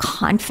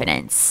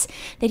self-confidence.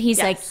 That he's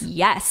like,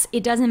 yes,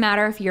 it doesn't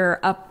matter if you're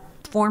a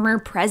former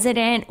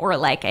president or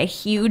like a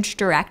huge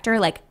director,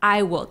 like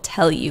I will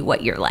tell you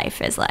what your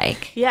life is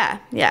like. Yeah,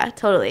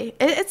 totally.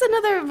 It's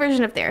another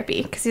version of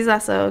therapy because he's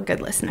also a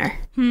good listener.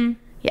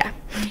 Yeah.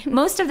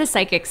 Most of the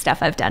psychic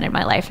stuff I've done in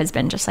my life has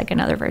been just like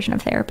another version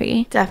of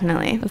therapy.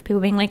 Definitely. Of people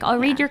being like, I'll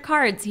read your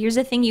cards. Here's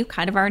a thing you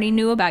kind of already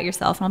knew about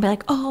yourself. And I'll be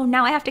like, oh,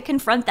 now I have to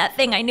confront that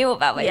thing I knew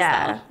about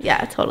myself.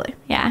 Yeah, totally.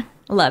 Yeah.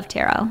 Love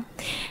tarot.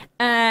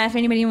 If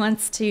anybody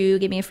wants to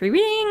give me a free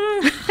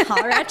reading,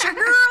 holler at your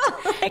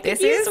girl. This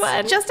is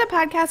just a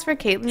podcast for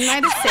Katelyn and I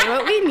to say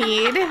what we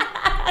need.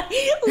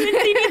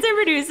 Lindsay needs a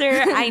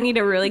producer. I need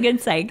a really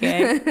good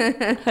psychic.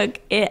 Hook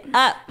it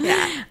up.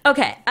 Yeah.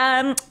 Okay.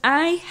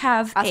 I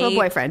have also a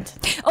boyfriend.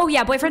 Oh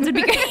yeah, boyfriends would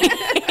be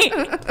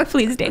great.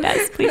 Please date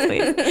us.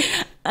 Please.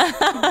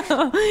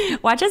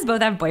 Watch us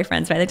both have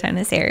boyfriends by the time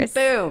this airs.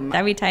 Boom.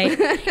 That'd be tight.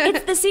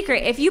 It's the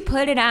secret. If you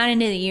put it out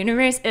into the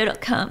universe, it'll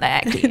come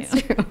back to you.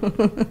 It's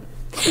true.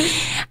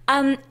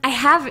 I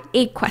have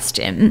a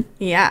question.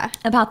 Yeah.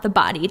 About the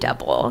body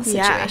double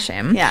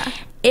situation. Yeah.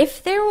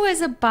 If there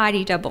was a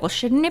body double,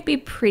 shouldn't it be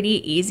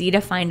pretty easy to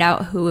find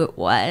out who it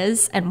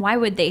was? And why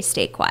would they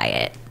stay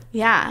quiet?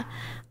 Yeah.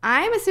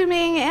 I'm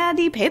assuming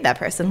Andy paid that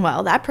person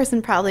well. That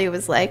person probably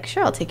was like,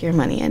 sure, I'll take your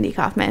money, Andy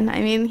Kaufman.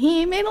 I mean,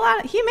 he made a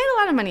lot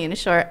of money in a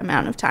short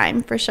amount of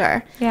time, for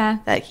sure. Yeah.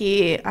 That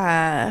he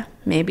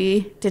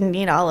maybe didn't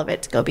need all of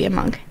it to go be a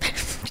monk.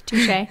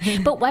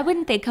 Touché. But why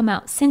wouldn't they come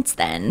out since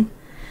then?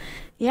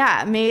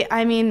 Yeah,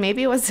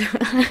 maybe it was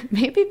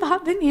maybe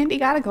Bob and Andy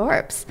got a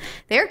corpse.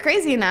 They were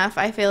crazy enough,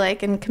 I feel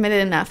like, and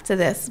committed enough to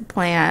this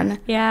plan.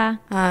 Yeah.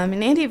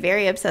 And Andy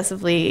very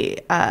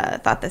obsessively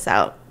thought this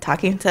out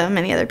talking to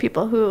many other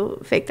people who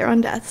fake their own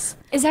deaths.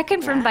 Is that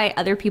confirmed by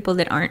other people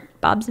that aren't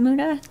Bob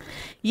Zmuda?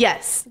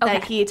 Yes, Okay.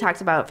 that he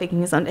talked about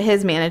faking his own.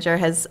 His manager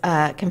has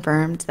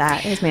confirmed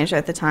that, his manager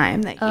at the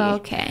time, that he,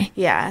 Okay.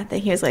 yeah, that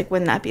he was like,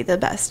 wouldn't that be the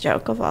best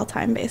joke of all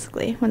time,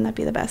 basically? Wouldn't that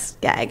be the best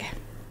gag?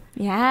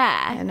 I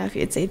Yeah. don't know if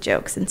you'd say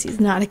joke since he's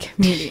not a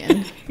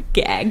comedian.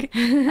 Gag.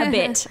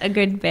 A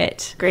good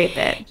bit. Great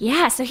bit.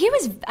 Yeah, so he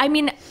was, I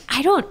mean,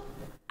 I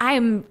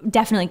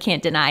definitely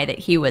can't deny that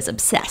he was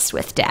obsessed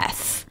with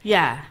death.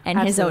 Yeah. And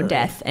his own absolutely.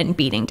 death and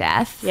beating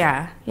death.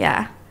 Yeah,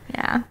 yeah,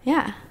 Yeah.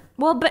 yeah.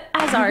 Well, but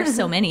as are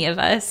so many of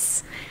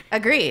us.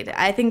 Agreed.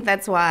 I think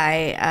that's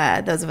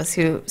why those of us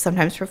who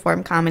sometimes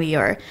perform comedy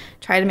or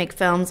try to make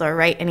films or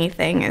write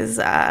anything is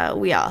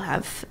we all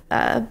have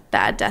a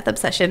bad death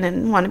obsession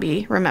and want to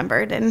be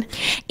remembered and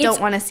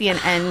don't want to see an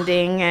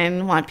ending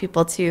and want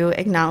people to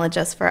acknowledge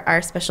us for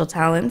our special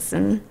talents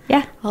and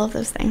Yeah. all of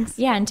those things.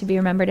 Yeah, and to be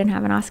remembered and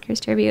have an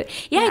Oscars tribute.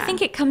 Yeah, I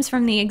think it comes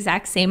from the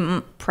exact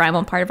same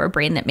primal part of our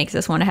brain that makes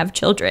us want to have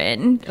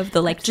children, of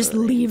the like, just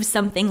leave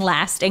something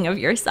lasting of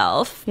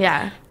yourself.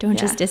 Yeah. Don't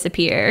just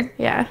disappear.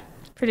 Yeah.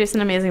 Produce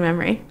an amazing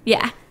memory.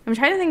 Yeah. I'm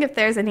trying to think if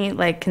there's any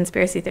like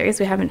conspiracy theories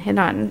we haven't hit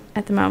on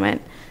at the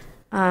moment.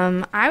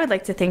 I would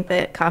like to think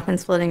that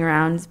Kaufman's floating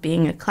around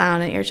being a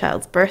clown at your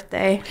child's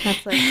birthday.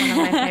 That's like one of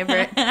my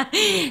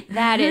favorite.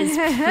 That is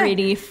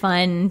pretty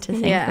fun to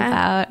think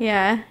about.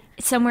 Yeah.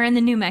 Somewhere in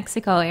the New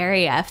Mexico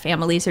area,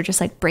 families are just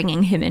like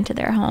bringing him into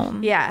their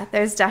home. Yeah,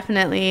 there's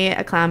definitely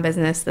a clown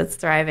business that's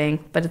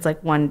thriving, but it's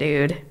like one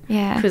dude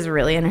who's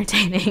really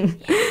entertaining.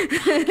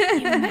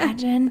 Can you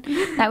imagine?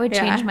 That would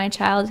change my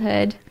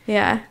childhood.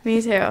 Yeah,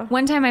 me too.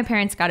 One time my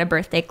parents got a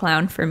birthday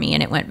clown for me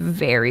and it went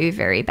very,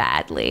 very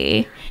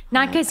badly.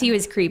 Not because he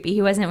was creepy.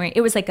 He wasn't wearing,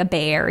 it was like a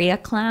Bay Area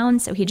clown.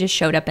 So he just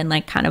showed up in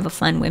like kind of a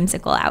fun,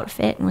 whimsical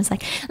outfit and was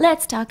like,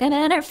 let's talk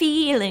about our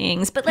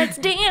feelings, but let's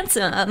dance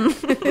them.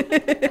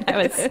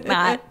 I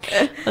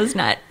was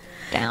not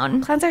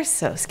down. Clowns are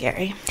so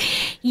scary.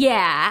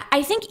 Yeah,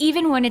 I think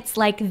even when it's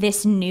like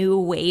this new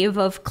wave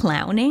of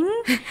clowning,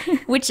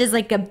 which is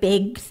like a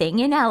big thing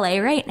in LA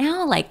right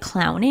now, like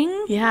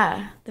clowning.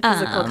 Yeah, the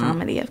physical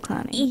comedy of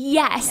clowning.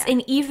 Yes,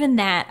 and even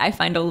that I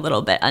find a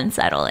little bit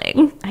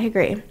unsettling. I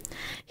agree.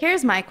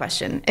 Here's my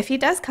question. If he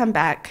does come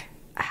back,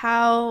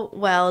 how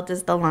well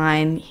does the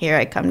line, "Here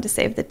I come to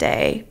save the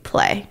day,"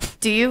 play?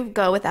 Do you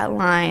go with that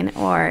line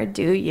or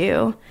do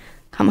you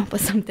come up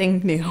with something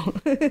new?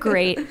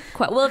 Great.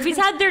 Well, if he's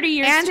had 30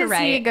 years and to is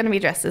write. he going to be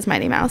dressed as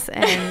Mighty Mouse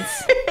and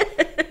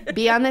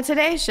be on the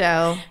Today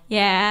Show?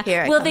 Yeah.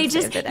 Here I Will come they to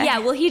save just the day. yeah,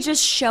 will he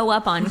just show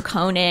up on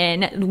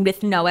Conan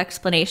with no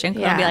explanation?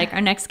 Conan will be Yeah. like,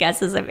 our next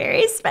guest is a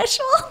very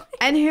special.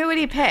 And who would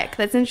he pick?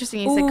 That's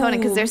interesting you said Conan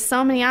because there's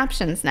so many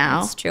options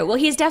now. It's true. Well,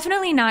 he's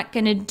definitely not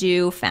going to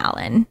do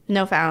Fallon.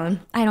 No Fallon.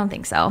 I don't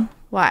think so.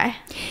 Why?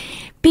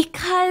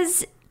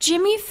 Because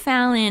Jimmy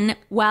Fallon,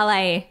 while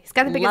he's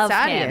got the biggest love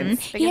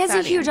audience. him, he has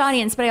a huge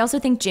audience, but I also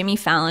think Jimmy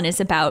Fallon is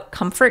about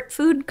comfort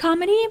food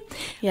comedy.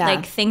 Yeah.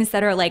 Like things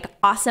that are like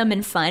awesome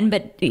and fun,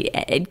 but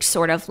it's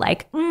sort of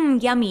like,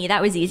 yummy,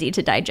 that was easy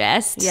to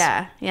digest.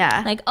 Yeah,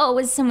 yeah. Like, oh,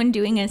 was someone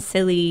doing a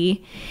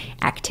silly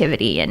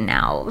activity and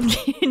now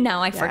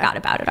I forgot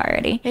about it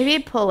already. Maybe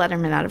he'd pull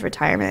Letterman out of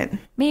retirement.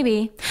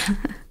 Maybe.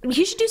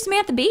 You should do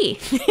Samantha Bee.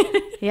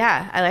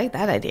 Yeah, I like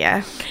that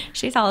idea.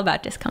 She's all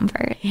about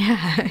discomfort.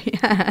 Yeah,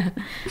 yeah.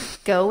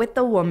 Go with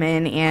the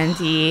woman,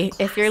 Andy.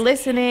 If you're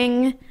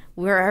listening,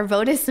 our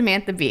vote is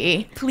Samantha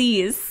Bee.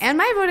 Please. And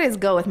my vote is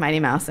go with Mighty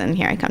Mouse and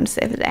Here I Come to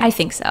Save the Day. I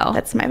think so.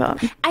 That's my vote.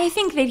 I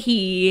think that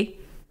he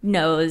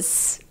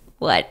knows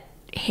what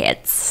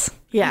hits.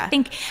 Yeah.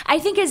 I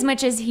think as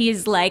much as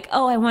he's like,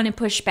 oh, I want to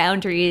push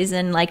boundaries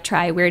and like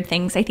try weird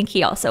things, I think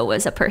he also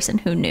was a person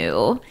who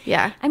knew.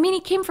 Yeah. I mean,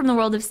 he came from the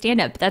world of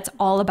stand-up. That's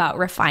all about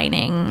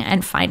refining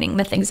and finding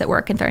the things that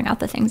work and throwing out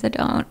the things that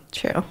don't.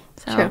 True.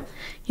 So- True.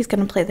 He's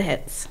going to play the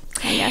hits,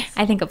 I guess.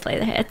 I think he'll play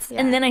the hits.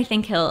 And then I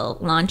think he'll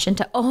launch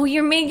into, oh,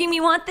 you're making me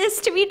want this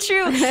to be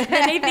true. Then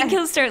I think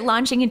he'll start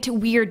launching into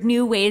weird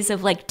new ways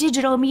of like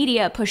digital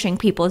media pushing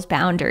people's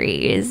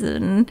boundaries.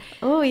 And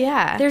Oh,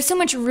 yeah. there's so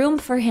much room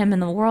for him in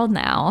the world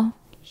now.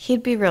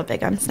 He'd be real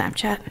big on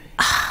Snapchat.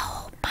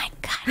 Oh my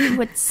God, he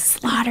would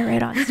slaughter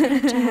it on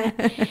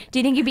Snapchat. Do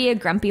you think he'd be a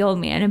grumpy old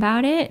man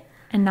about it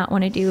and not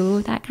want to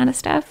do that kind of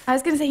stuff? I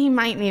was going to say he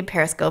might need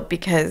Periscope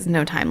because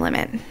no time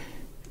limit.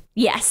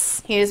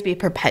 Yes. He'd just be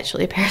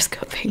perpetually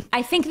periscoping.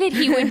 I think that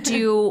he would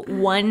do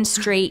one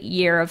straight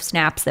year of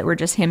snaps that were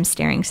just him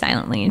staring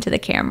silently into the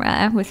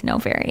camera with no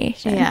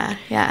variation. Yeah,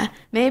 yeah.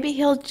 Maybe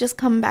he'll just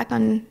come back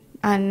on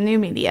new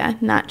media,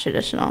 not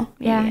traditional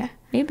media. Yeah,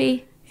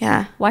 maybe.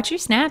 Yeah. Watch your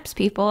snaps,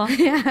 people.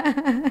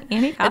 Yeah.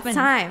 Andy Kaufman. It's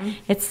time.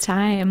 It's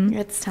time.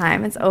 It's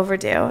time. It's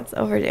overdue. It's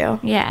overdue.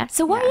 Yeah.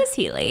 So why is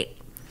he late?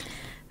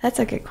 That's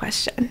a good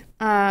question.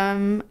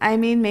 I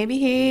mean, maybe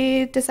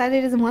he decided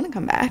he doesn't want to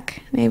come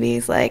back. Maybe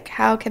he's like,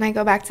 how can I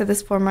go back to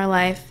this former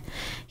life?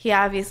 He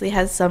obviously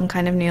has some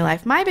kind of new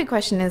life. My big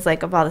question is,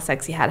 like, of all the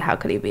sex he had, how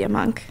could he be a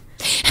monk?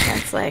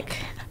 That's like...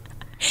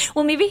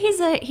 Well, maybe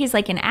he's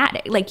like an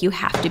addict. Like, you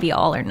have to be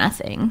all or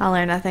nothing. All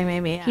or nothing,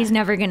 maybe. Yeah. He's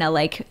never gonna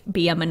like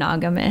be a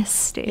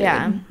monogamous dude.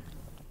 Yeah.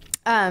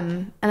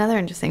 Another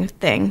interesting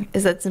thing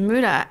is that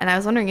Zamuda, and I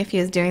was wondering if he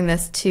was doing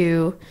this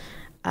to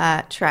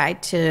try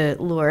to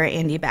lure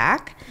Andy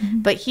back,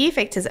 but he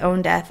faked his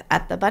own death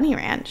at the bunny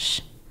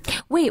ranch.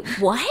 Wait,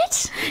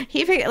 what?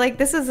 He faked, like,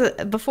 this is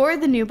before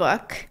the new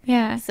book.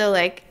 Yeah. So,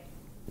 like,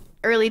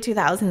 early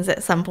 2000s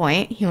at some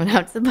point, he went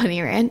out to the bunny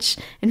ranch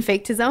and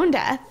faked his own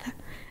death.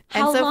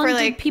 How long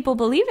did people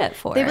believe it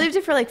for? They believed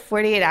it for like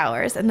 48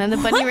 hours, and then the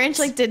bunny ranch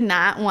like did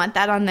not want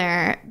that on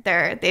their.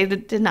 They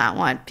did not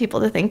want people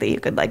to think that you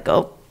could like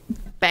go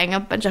bang a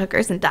bunch of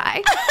hookers and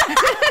die.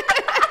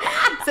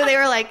 So they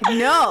were like,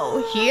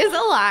 no, he is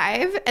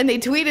alive. And they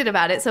tweeted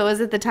about it. So it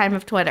was at the time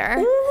of Twitter.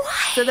 What?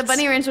 So the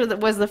bunny ranch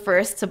was the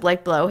first to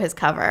like blow his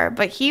cover.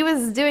 But he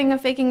was doing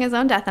faking his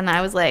own death. And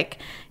I was like,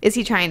 is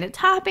he trying to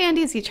top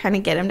Andy? Is he trying to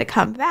get him to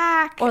come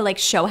back? Or like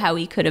show how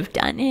he could have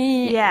done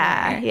it?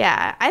 Yeah,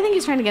 yeah. I think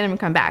he's trying to get him to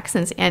come back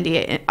since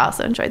Andy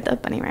also enjoyed the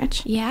bunny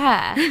ranch.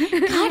 Yeah.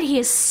 God, he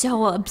is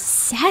so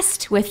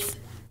obsessed with...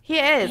 He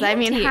is. I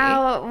mean,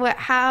 what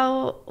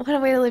a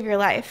way to live your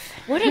life.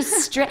 What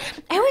a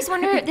I always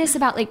wonder this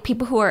about like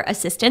people who are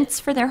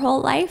assistants for their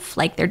whole life.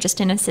 Like they're just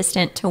an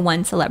assistant to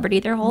one celebrity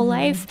their whole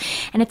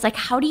life. And it's like,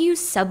 how do you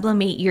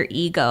sublimate your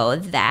ego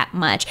that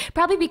much?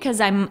 Probably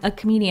because I'm a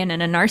comedian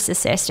and a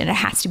narcissist and it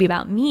has to be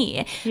about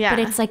me. Yeah.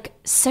 But it's like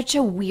such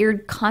a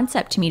weird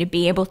concept to me to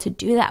be able to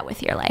do that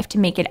with your life, to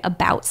make it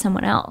about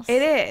someone else.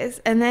 It is.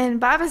 And then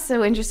Bob is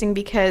so interesting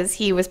because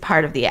he was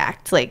part of the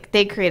act. Like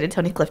they created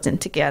Tony Clifton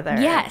together.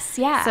 Yes.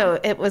 Yeah. So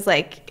it was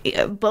like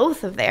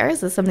both of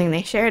theirs is something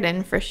they shared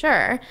in for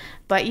sure.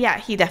 But yeah,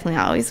 he definitely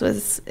always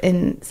was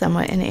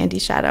somewhat in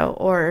Andy's shadow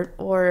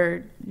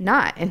or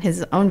not in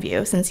his own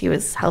view, since he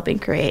was helping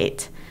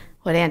create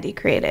what Andy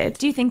created.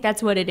 Do you think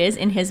that's what it is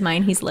in his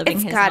mind? He's living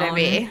his own... It's gotta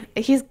be.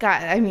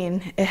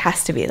 It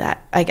has to be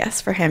that, I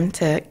guess, for him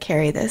to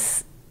carry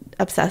this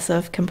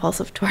obsessive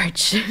compulsive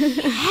torch.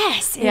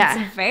 Yes.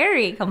 It's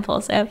very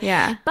compulsive.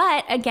 Yeah.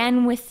 But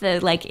again, with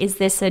the like, is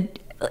this a...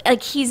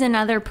 Like, he's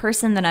another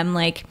person that I'm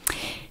like,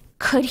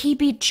 could he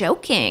be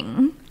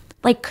joking?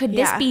 Like, could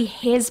this be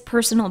his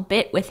personal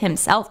bit with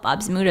himself,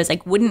 Bob Zamuda's?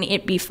 Like, wouldn't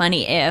it be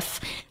funny if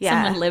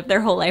someone lived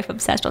their whole life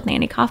obsessed with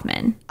Andy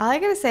Kaufman? All I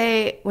gotta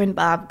say, when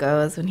Bob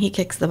goes, when he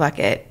kicks the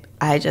bucket,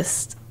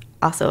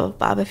 also,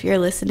 Bob, if you're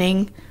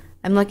listening,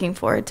 I'm looking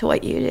forward to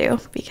what you do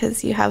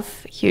because you have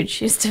huge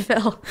shoes to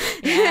fill.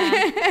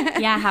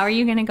 Yeah, how are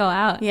you going to go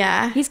out?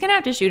 Yeah. He's going to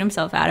have to shoot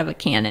himself out of a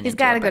cannon. He's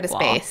got to go to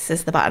space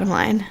is the bottom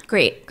line.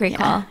 Great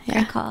call. Yeah.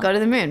 Great call. Go to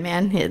the moon,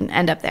 man. And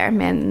end up there,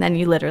 man. And then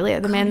you literally are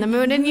the man in the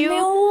moon and you...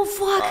 No,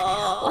 fuck.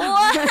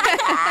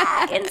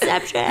 Oh.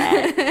 Inception.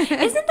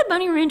 Isn't the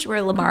bunny ranch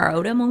where Lamar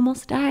Odom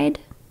almost died?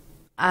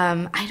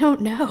 I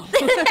don't know.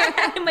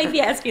 I might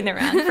be asking the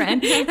wrong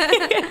friend.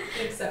 I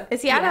think so.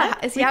 Is he out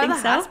of the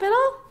hospital?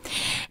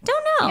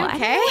 Don't know. Okay. I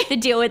don't know what the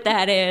deal with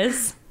that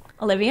is.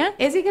 Olivia?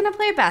 Is he going to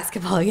play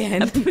basketball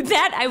again?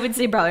 That I would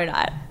say probably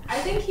not. I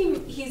think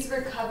he's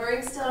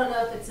recovering still. I don't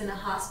know if it's in a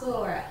hospital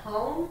or at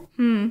home.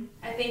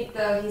 I think,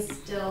 though, he's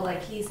still,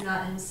 like, he's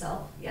not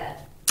himself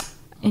yet.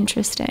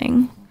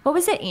 Interesting. What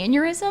was it,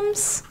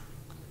 aneurysms?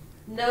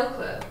 No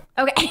clue.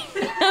 Okay.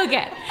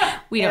 Okay.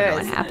 We don't know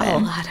what happened. A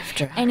lot of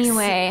drugs.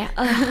 Anyway,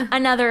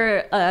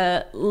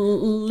 another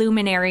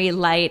luminary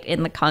light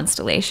in the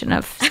constellation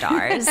of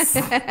stars,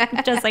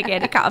 just like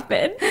Andy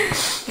Kaufman.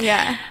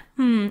 Yeah.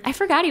 I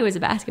forgot he was a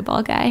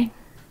basketball guy.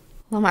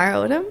 Lamar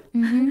Odom?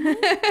 Mm-hmm.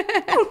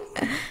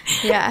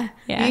 Yeah.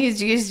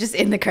 He's just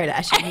in the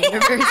Kardashian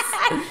universe.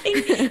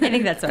 I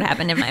think that's what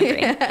happened in my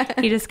brain.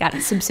 He just got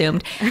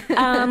subsumed. He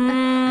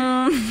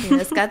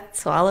just got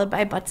swallowed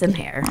by butts and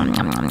hair.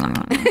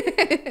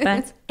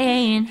 Butts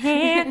and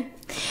hair.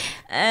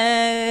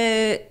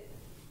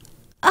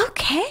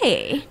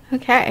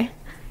 Okay.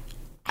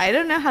 I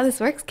don't know how this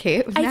works,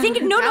 Kate. I think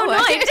no.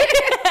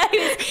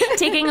 I was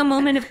taking a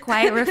moment of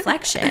quiet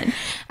reflection.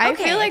 I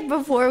feel like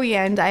before we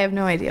end, I have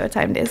no idea what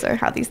time it is or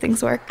how these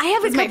things work. I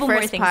have a couple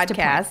more things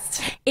podcast.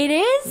 to point. It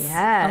is?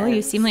 Yes. Oh,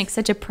 you seem like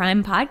such a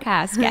prime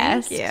podcast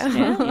guest. Thank you.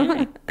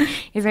 Yeah.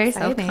 You're very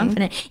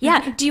self-confident.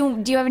 Yeah. Do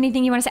you have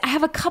anything you want to say? I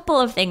have a couple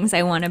of things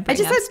I want to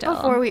bring up still.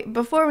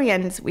 Before we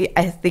end,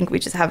 I think we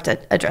just have to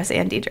address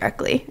Andy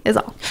directly is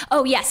all.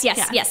 Oh, yes.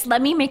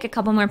 Let me make a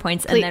couple more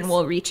points and then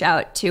we'll reach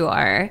out to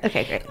our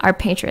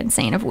patron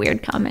saint of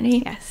weird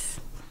comedy. Yes.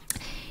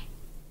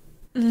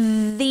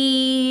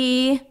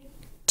 The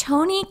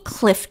Tony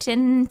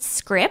Clifton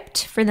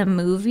script for the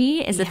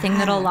movie is a thing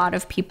that a lot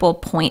of people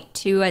point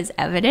to as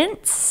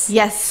evidence.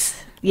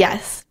 Yes.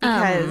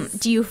 Because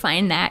do you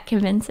find that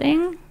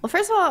convincing? Well,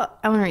 first of all,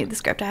 I want to read the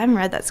script. I haven't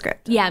read that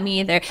script. Yeah, me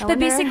either. But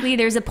basically,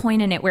 there's a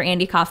point in it where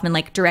Andy Kaufman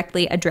like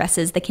directly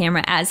addresses the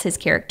camera as his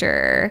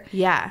character.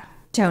 Yeah.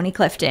 Tony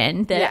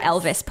Clifton, the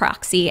Elvis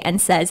proxy,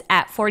 and says,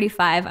 at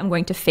 45, I'm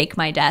going to fake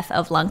my death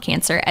of lung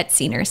cancer at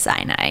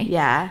Sinai.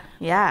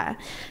 Yeah.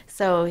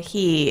 So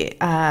he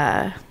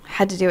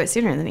had to do it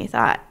sooner than he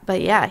thought.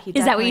 But yeah, he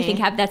Is that what you think?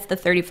 That's the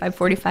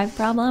 35-45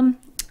 problem?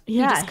 He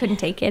just couldn't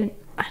take it.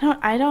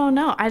 I don't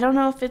know. I don't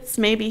know if it's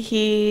maybe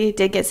he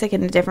did get sick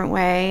in a different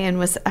way and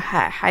was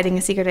hiding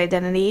a secret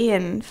identity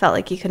and felt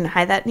like he couldn't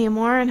hide that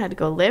anymore and had to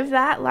go live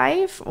that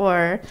life,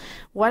 or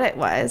what it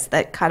was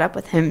that caught up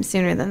with him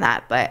sooner than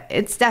that. But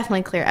it's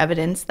definitely clear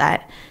evidence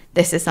that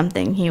this is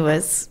something he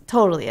was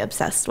totally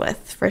obsessed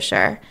with, for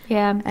sure.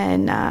 Yeah.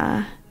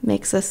 And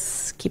makes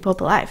us keep hope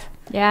alive.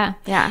 Yeah.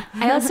 Yeah.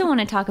 I also want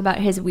to talk about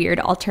his weird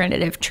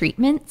alternative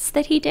treatments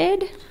that he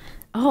did.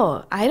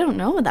 Oh, I don't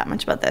know that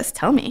much about this.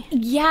 Tell me.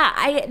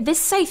 Yeah,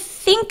 this I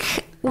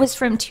think was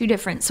from two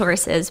different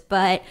sources,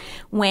 but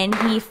when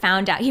he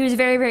found out, he was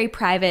very, very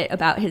private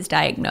about his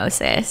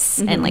diagnosis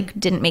and like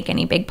didn't make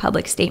any big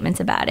public statements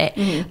about it.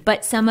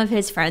 But some of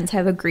his friends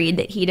have agreed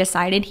that he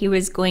decided he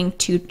was going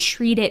to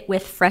treat it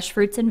with fresh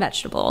fruits and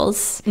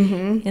vegetables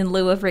in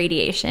lieu of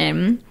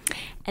radiation.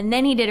 And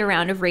then he did a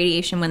round of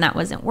radiation when that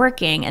wasn't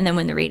working. And then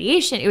when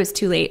it was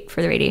too late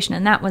for the radiation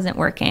and that wasn't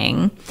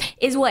working,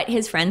 is what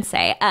his friends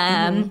say.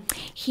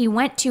 He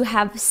went to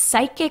have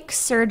psychic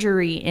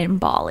surgery in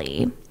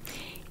Bali.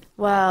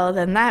 Well,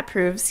 then that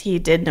proves he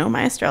did know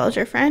my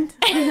astrologer friend.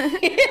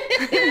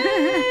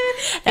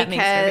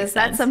 Because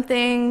that's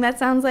something that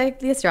sounds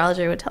like the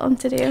astrologer would tell him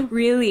to do.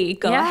 Really?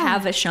 Go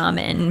have a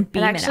shaman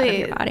beam it out of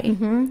your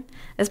body.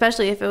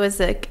 Especially if it was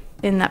like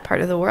in that part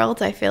of the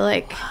world, I feel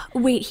like.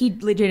 Wait, he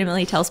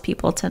legitimately tells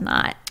people to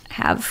not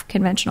have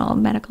conventional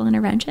medical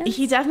interventions?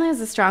 He definitely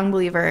is a strong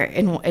believer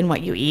in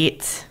what you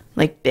eat,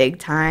 like big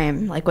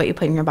time. Like what you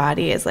put in your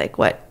body is like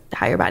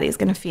how your body is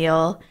going to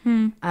feel.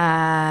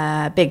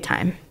 Big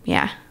time,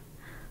 yeah.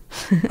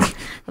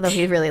 Although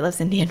he really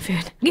loves Indian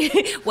food.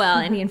 Well,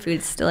 Indian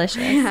food's delicious.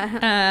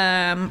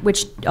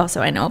 Which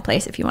also I know a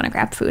place if you want to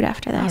grab food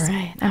after this. All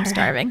right. I'm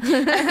starving.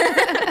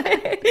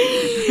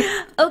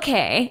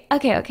 Okay.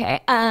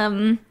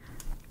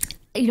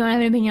 You don't have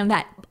an opinion on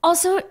that.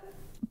 Also,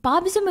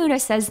 Bob Zamuda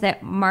says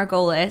that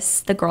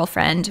Margolis, the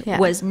girlfriend,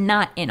 was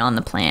not in on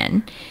the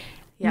plan.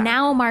 Yeah.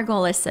 Now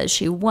Margolis says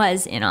she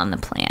was in on the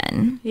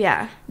plan.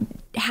 Yeah.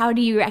 How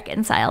do you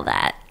reconcile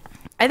that?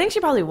 I think she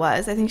probably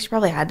was. I think she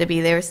probably had to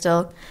be. They were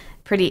still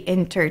pretty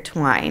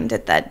intertwined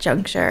at that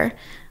juncture.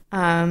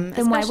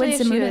 Then why would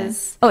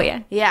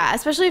Zamuda? Yeah,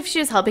 especially if she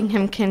was helping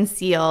him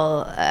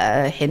conceal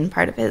a hidden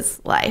part of his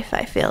life.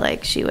 I feel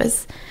like she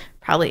was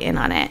probably in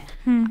on it.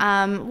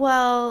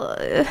 Well,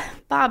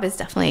 Bob is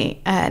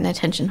definitely an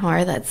attention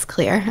whore. That's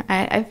clear.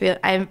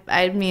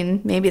 I mean,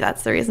 maybe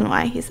that's the reason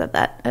why he said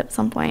that at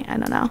some point. I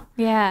don't know.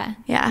 Yeah.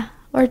 Yeah.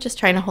 Or just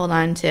trying to hold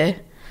on to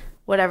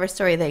whatever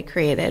story they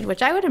created,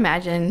 which I would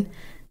imagine,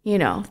 you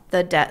know,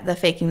 the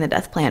faking the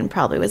death plan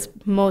probably was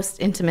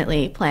most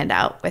intimately planned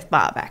out with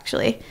Bob,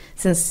 actually,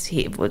 since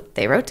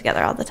they wrote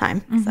together all the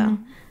time. So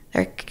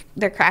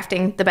they're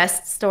crafting the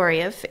best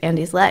story of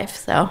Andy's life.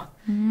 So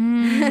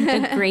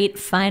the great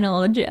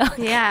final joke.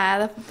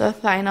 Yeah, the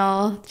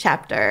final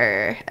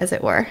chapter, as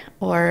it were,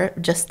 or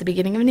just the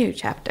beginning of a new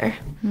chapter.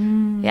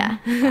 Yeah.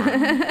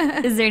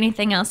 Is there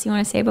anything else you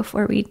want to say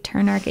before we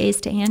turn our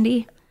gaze to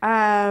Andy?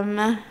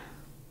 I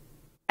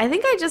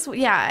think I just want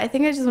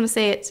to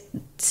say it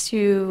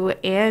to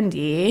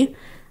Andy.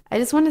 I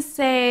just want to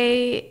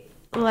say,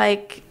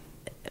 like,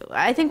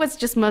 I think what's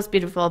just most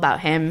beautiful about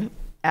him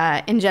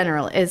in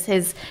general is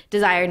his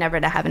desire never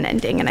to have an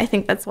ending. And I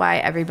think that's why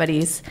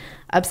everybody's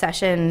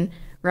obsession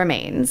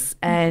remains.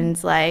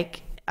 And,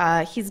 like,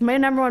 he's my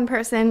number one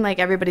person. Like,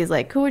 everybody's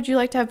like, who would you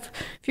like to have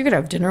if you could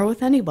have dinner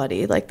with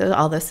anybody? Like,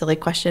 all those silly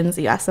questions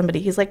that you ask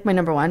somebody. He's like my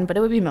number one, but it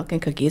would be milk and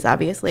cookies,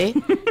 obviously.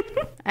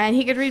 And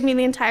he could read me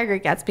the entire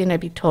Great Gatsby and I'd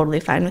be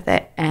totally fine with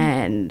it.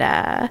 And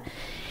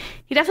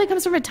he definitely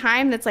comes from a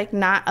time that's like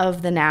not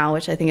of the now,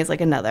 which I think is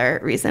like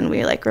another reason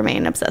we like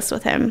remain obsessed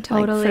with him.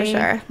 Totally. Like, for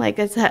sure. Like,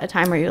 it's a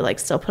time where you like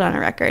still put on a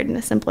record in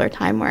a simpler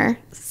time where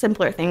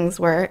simpler things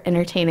were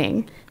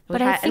entertaining.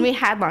 And we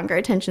had longer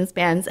attention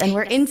spans, and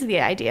we're into the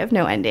idea of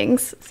no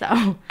endings. So,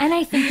 and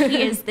I think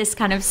he is this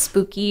kind of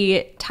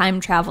spooky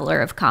time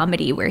traveler of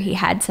comedy, where he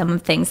had some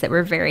things that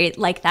were very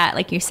like that,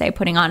 like you say,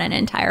 putting on an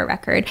entire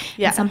record,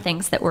 and some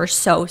things that were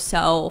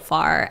so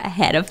far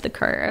ahead of the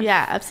curve.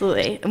 Yeah,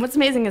 absolutely. And what's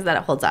amazing is that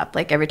it holds up.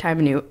 Like, every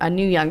time a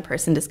new young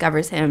person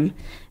discovers him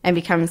and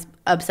becomes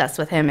obsessed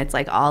with him, it's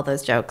like all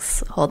those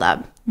jokes hold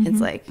up.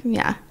 It's like,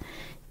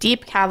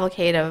 deep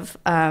cavalcade of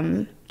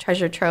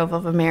treasure trove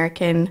of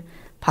American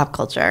pop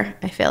culture.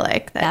 I feel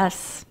like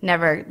that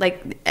never,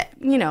 like,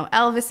 you know,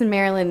 Elvis and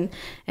Marilyn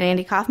and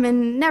Andy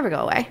Kaufman never go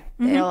away.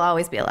 They'll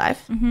always be alive.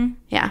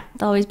 Yeah,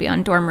 they'll always be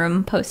on dorm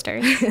room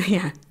posters.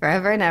 Yeah,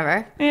 forever and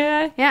ever.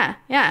 Yeah.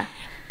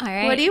 All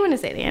right, what do you want to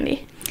say to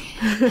Andy?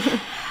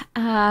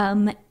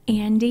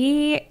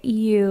 Andy,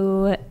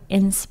 you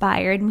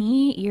inspired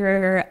me.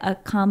 You're a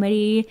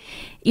comedy.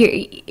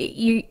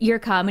 Your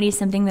comedy is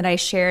something that I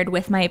shared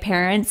with my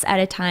parents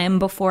at a time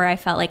before I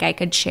felt like I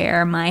could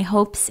share my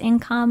hopes in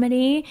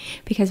comedy,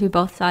 because we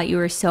both thought you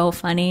were so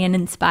funny and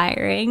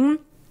inspiring.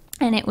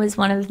 And it was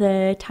one of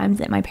the times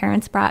that my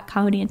parents brought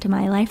comedy into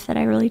my life that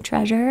I really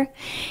treasure.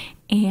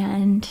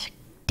 And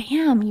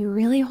damn, you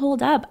really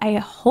hold up. I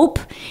hope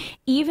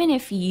even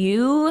if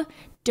you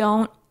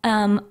don't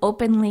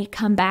openly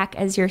come back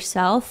as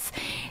yourself,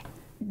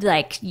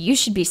 like, you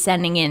should be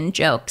sending in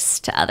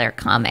jokes to other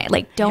comics.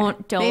 Like,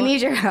 don't. They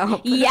need your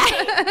help.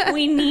 Yeah,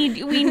 we need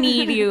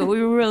you. We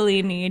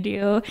really need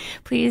you.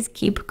 Please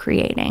keep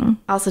creating.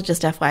 Also,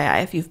 just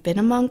FYI, if you've been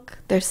a monk,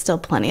 there's still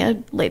plenty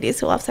of ladies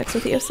who will have sex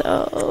with you.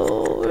 So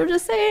we're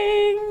just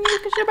saying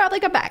you should probably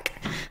come back.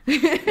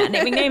 Not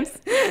naming names.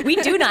 We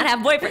do not have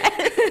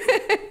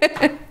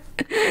boyfriends.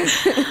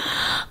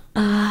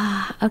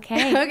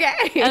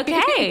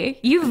 Okay.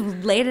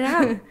 You've laid it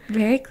out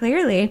very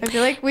clearly. I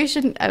feel like we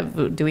shouldn't.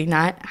 Do we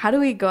not? How do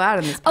we go out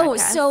on this podcast? Oh,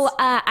 so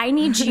I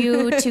need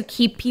you to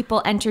keep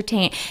people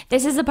entertained.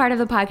 This is the part of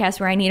the podcast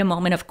where I need a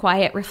moment of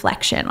quiet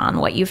reflection on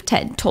what you've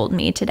told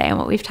me today and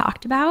what we've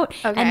talked about.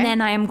 Okay. And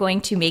then I am going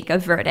to make a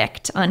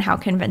verdict on how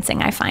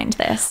convincing I find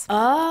this.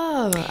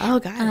 Oh,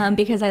 God.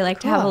 Because I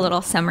like to have a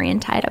little summary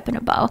and tied up in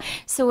a bow.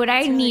 So what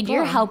I need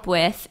your help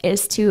with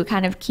is to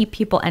kind of keep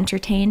people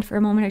entertained for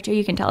a moment or two.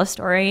 You can tell a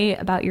story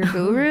about your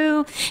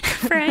guru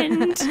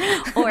friend,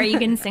 or you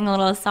can sing a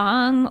little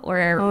song,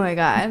 or oh my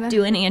God,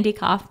 do an Andy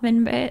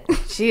Kaufman bit.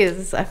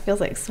 Jeez, that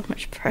feels like so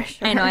much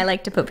pressure. I know, I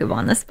like to put people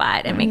on the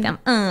spot and make them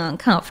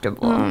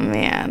uncomfortable. Oh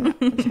man,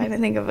 I'm trying to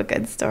think of a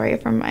good story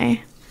from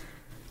my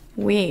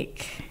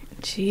week.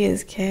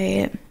 Jeez,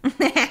 Kate.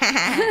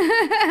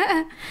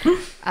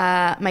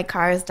 My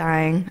car is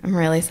dying. I'm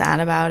really sad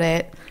about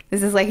it.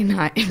 This is like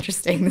not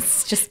interesting. This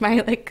is just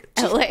my like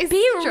LA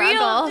struggle.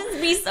 Real.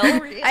 Just be so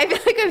real. I feel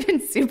like I've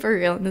been super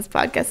real in this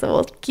podcast, so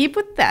we'll keep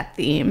with that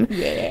theme.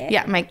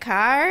 Yeah, my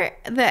car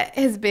that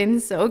has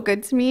been so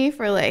good to me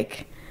for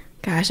like,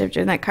 gosh, I've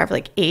driven that car for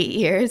like 8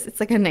 years.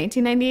 It's like a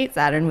 1998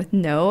 Saturn with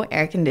no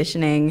air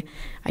conditioning.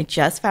 I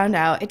just found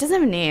out. It doesn't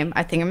have a name.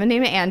 I think I'm going to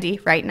name it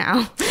Andy right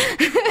now.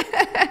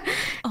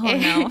 Oh,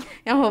 no.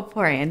 Oh,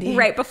 poor Andy.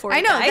 Right before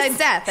I know, that's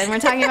death, and we're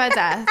talking about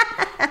death.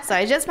 So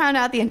I just found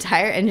out the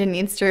entire engine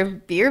needs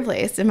to be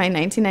replaced in my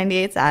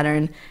 1998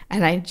 Saturn,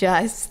 and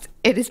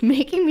it is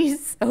making me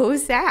so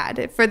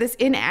sad for this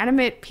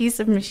inanimate piece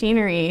of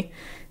machinery.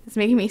 It's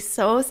making me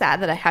so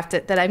sad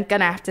that I'm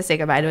gonna have to say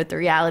goodbye to it. The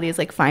reality is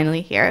like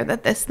finally here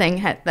that this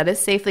thing that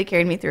has safely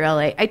carried me through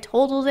LA. I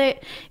totaled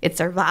it. It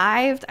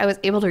survived. I was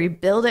able to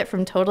rebuild it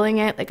from totaling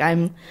it. Like,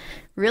 I'm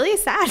really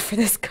sad for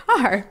this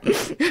car,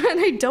 and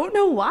I don't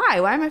know why.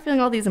 Why am I feeling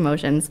all these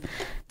emotions?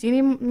 Do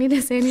you need me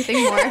to say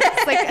anything more?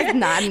 It's like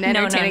not an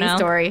entertaining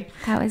story.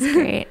 That was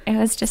great. It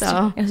was just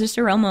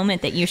a real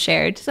moment that you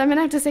shared. So I'm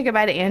gonna have to say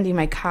goodbye to Andy,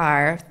 my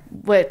car,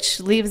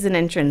 which leaves an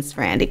entrance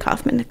for Andy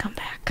Kaufman to come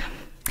back.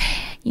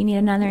 You need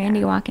another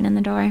Andy walking in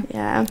the door.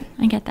 Yeah.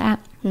 I get that.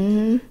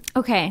 Mm-hmm.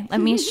 Okay,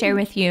 let me share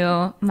with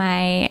you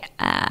my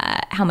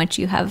how much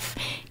you have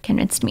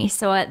convinced me.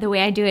 So the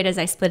way I do it is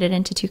I split it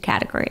into two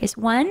categories.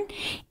 One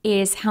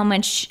is how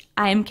much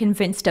I'm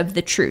convinced of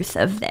the truth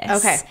of this.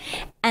 Okay.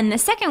 And the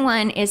second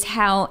one is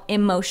how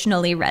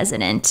emotionally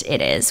resonant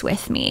it is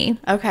with me.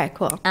 Okay,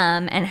 cool.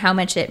 And how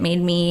much it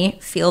made me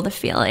feel the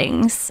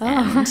feelings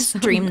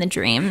and dream the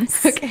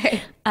dreams.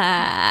 Okay.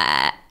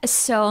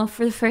 So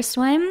for the first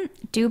one,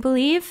 do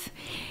believe.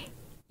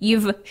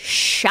 You've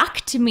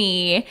shocked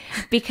me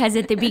because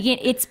at the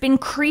beginning, it's been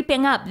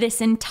creeping up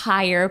this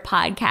entire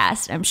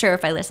podcast. I'm sure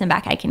if I listen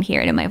back, I can hear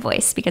it in my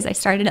voice because I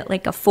started at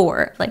like a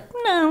 4. Like,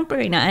 no,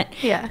 probably not.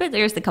 Yeah. But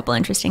there's a couple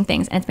interesting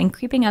things. And it's been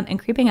creeping up and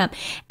creeping up.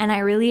 And I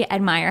really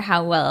admire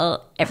how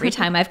well every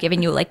time I've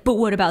given you like, but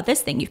what about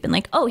this thing? You've been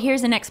like, oh,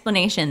 here's an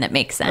explanation that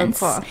makes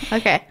sense. Oh, cool.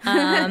 Okay.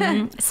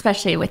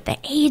 Especially with the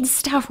AIDS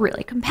stuff,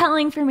 really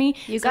compelling for me.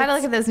 You got to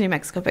look at those New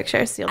Mexico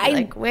pictures. You'll be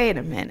like, wait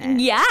a minute.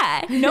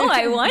 Yeah. No,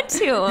 I want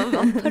to. I'll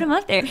put them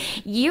up there.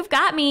 You've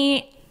got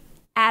me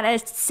at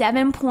a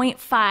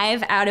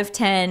 7.5 out of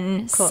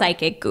 10 cool.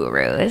 Psychic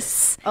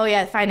gurus. Oh,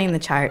 yeah. Finding the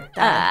chart.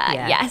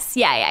 Yeah. Yes.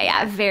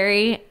 Yeah.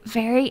 Very,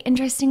 very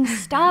interesting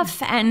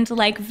stuff and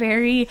like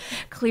very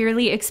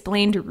clearly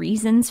explained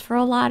reasons for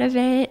a lot of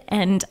it.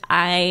 And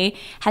I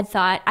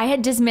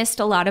had dismissed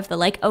a lot of the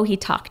like, oh, he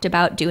talked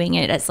about doing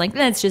it as like,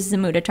 that's just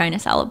Zamunda trying to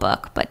sell a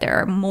book. But there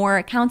are more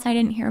accounts I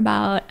didn't hear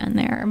about and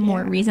there are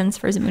more reasons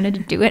for Zamunda to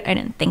do it I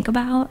didn't think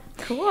about.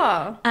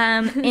 Cool.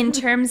 In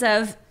terms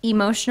of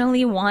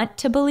emotionally want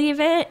to believe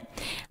it,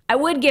 I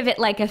would give it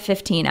like a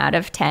 15 out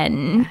of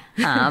 10.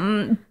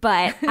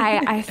 But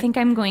I think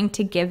I'm going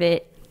to give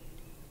it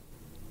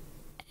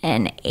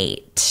an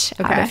 8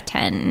 out of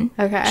 10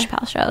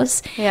 Chappelle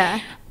shows. Yeah.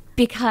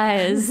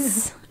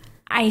 Because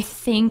I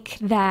think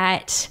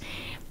that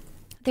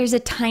there's a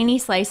tiny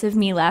slice of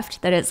me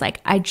left that is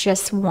like, I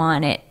just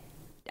want it.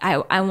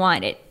 I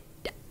want it.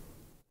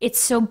 It's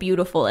so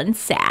beautiful and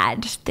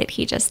sad that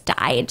he just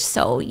died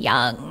so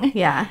young.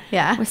 Yeah.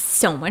 With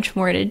so much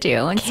more to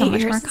do and so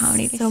much more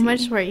comedy to see. So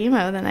much more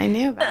emo than I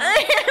knew about.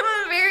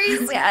 I'm a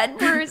very sad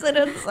person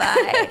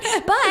inside.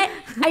 But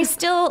I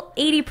still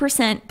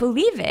 80%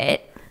 believe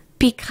it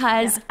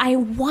because I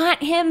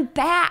want him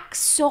back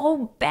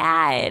so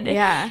bad.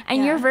 Yeah.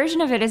 And your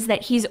version of it is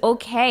that he's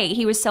okay.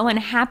 He was so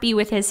unhappy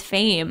with his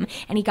fame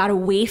and he got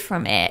away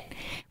from it,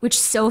 which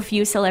so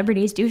few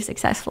celebrities do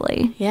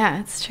successfully.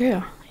 Yeah, it's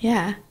true.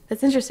 Yeah,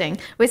 that's interesting.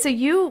 Wait, so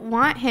you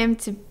want him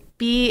to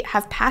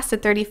have passed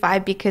at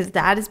 35 because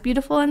that is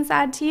beautiful and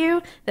sad to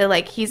you, that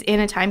like he's in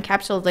a time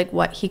capsule of like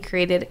what he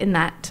created in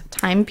that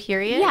time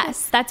period.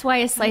 Yes, that's why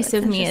a slice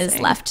of me is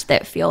left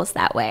that feels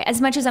that way.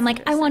 As much as I'm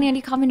like, I want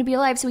Andy Kaufman to be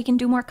alive so we can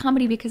do more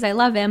comedy because I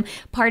love him,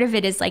 part of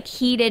it is like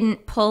he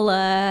didn't pull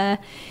a...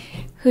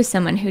 Who's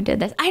someone who did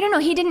this? I don't know.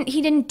 He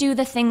didn't do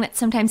the thing that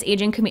sometimes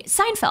aging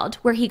Seinfeld,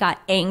 where he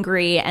got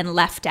angry and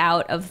left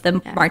out of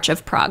the March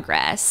of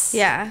Progress.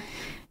 Yeah.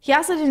 He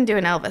also didn't do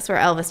an Elvis, where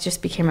Elvis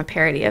just became a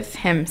parody of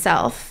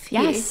himself.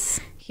 Yes.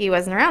 He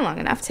wasn't around long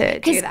enough to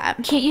do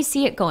that. Can't you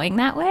see it going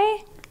that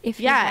way? If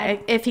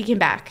he came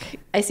back.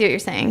 I see what you're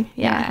saying.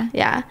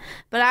 Yeah.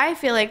 But I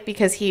feel like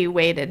because he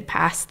waited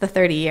past the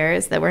 30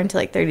 years, that we're into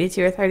like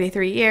 32 or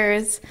 33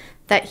 years,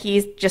 that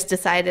he's just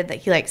decided that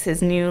he likes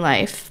his new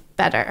life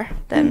better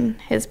than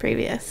his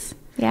previous.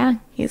 Yeah.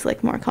 He's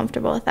like more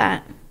comfortable with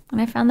that.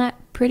 And I found that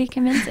pretty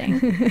convincing.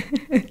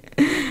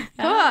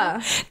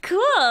 Cool.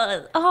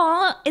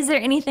 Oh, is there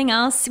anything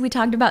else? We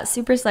talked about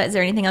Super Slut. Is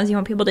there anything else you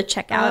want people to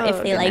check out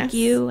if they like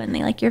you and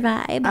they like your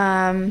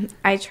vibe?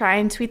 I try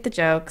and tweet the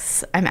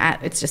jokes.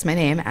 It's just my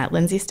name, at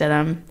Lindsay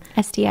Stidham.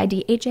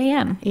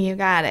 STIDHAM. You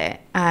got it.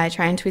 I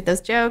try and tweet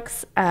those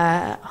jokes.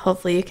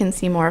 Hopefully you can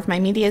see more of my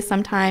media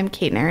sometime.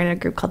 Kate and I are in a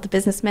group called The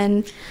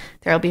Businessmen.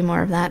 There will be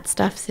more of that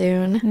stuff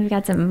soon. We've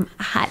got some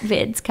hot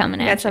vids coming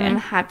Got some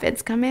hot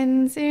vids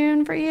coming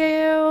soon for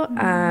you.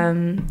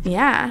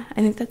 Yeah, I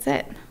think that's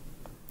it.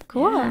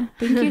 Cool. Yeah.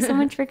 Thank you so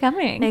much for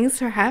coming. Thanks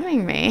for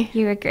having me.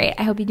 You were great.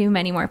 I hope you do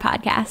many more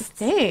podcasts.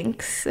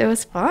 Thanks. It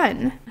was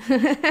fun.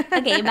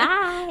 Okay,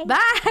 bye.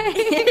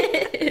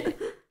 Bye.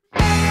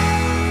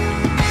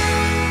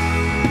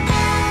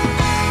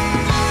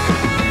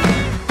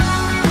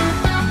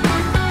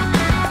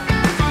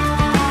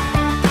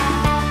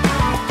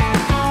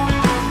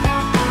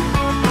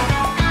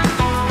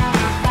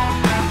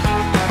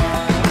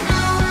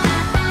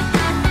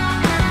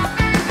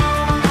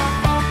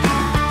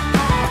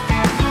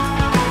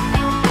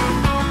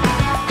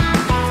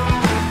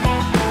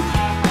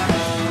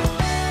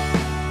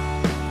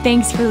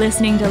 Thanks for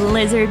listening to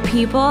Lizard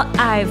People.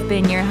 I've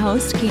been your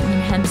host,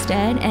 Katelyn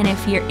Hempstead, and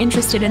if you're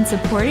interested in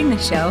supporting the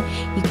show,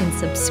 you can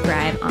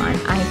subscribe on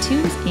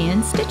iTunes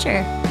and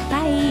Stitcher.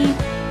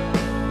 Bye.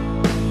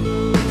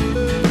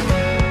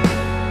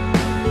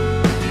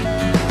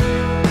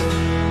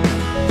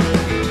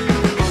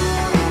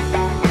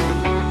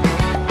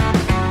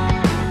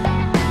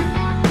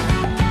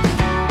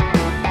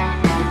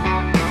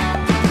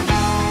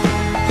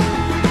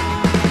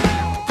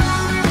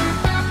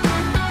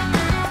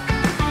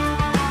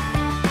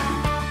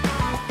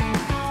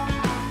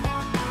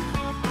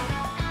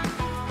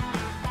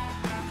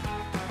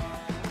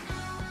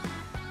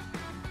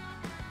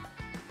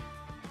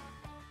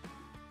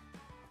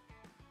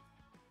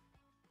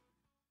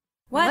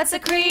 What's a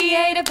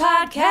Creative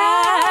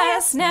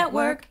Podcast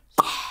Network?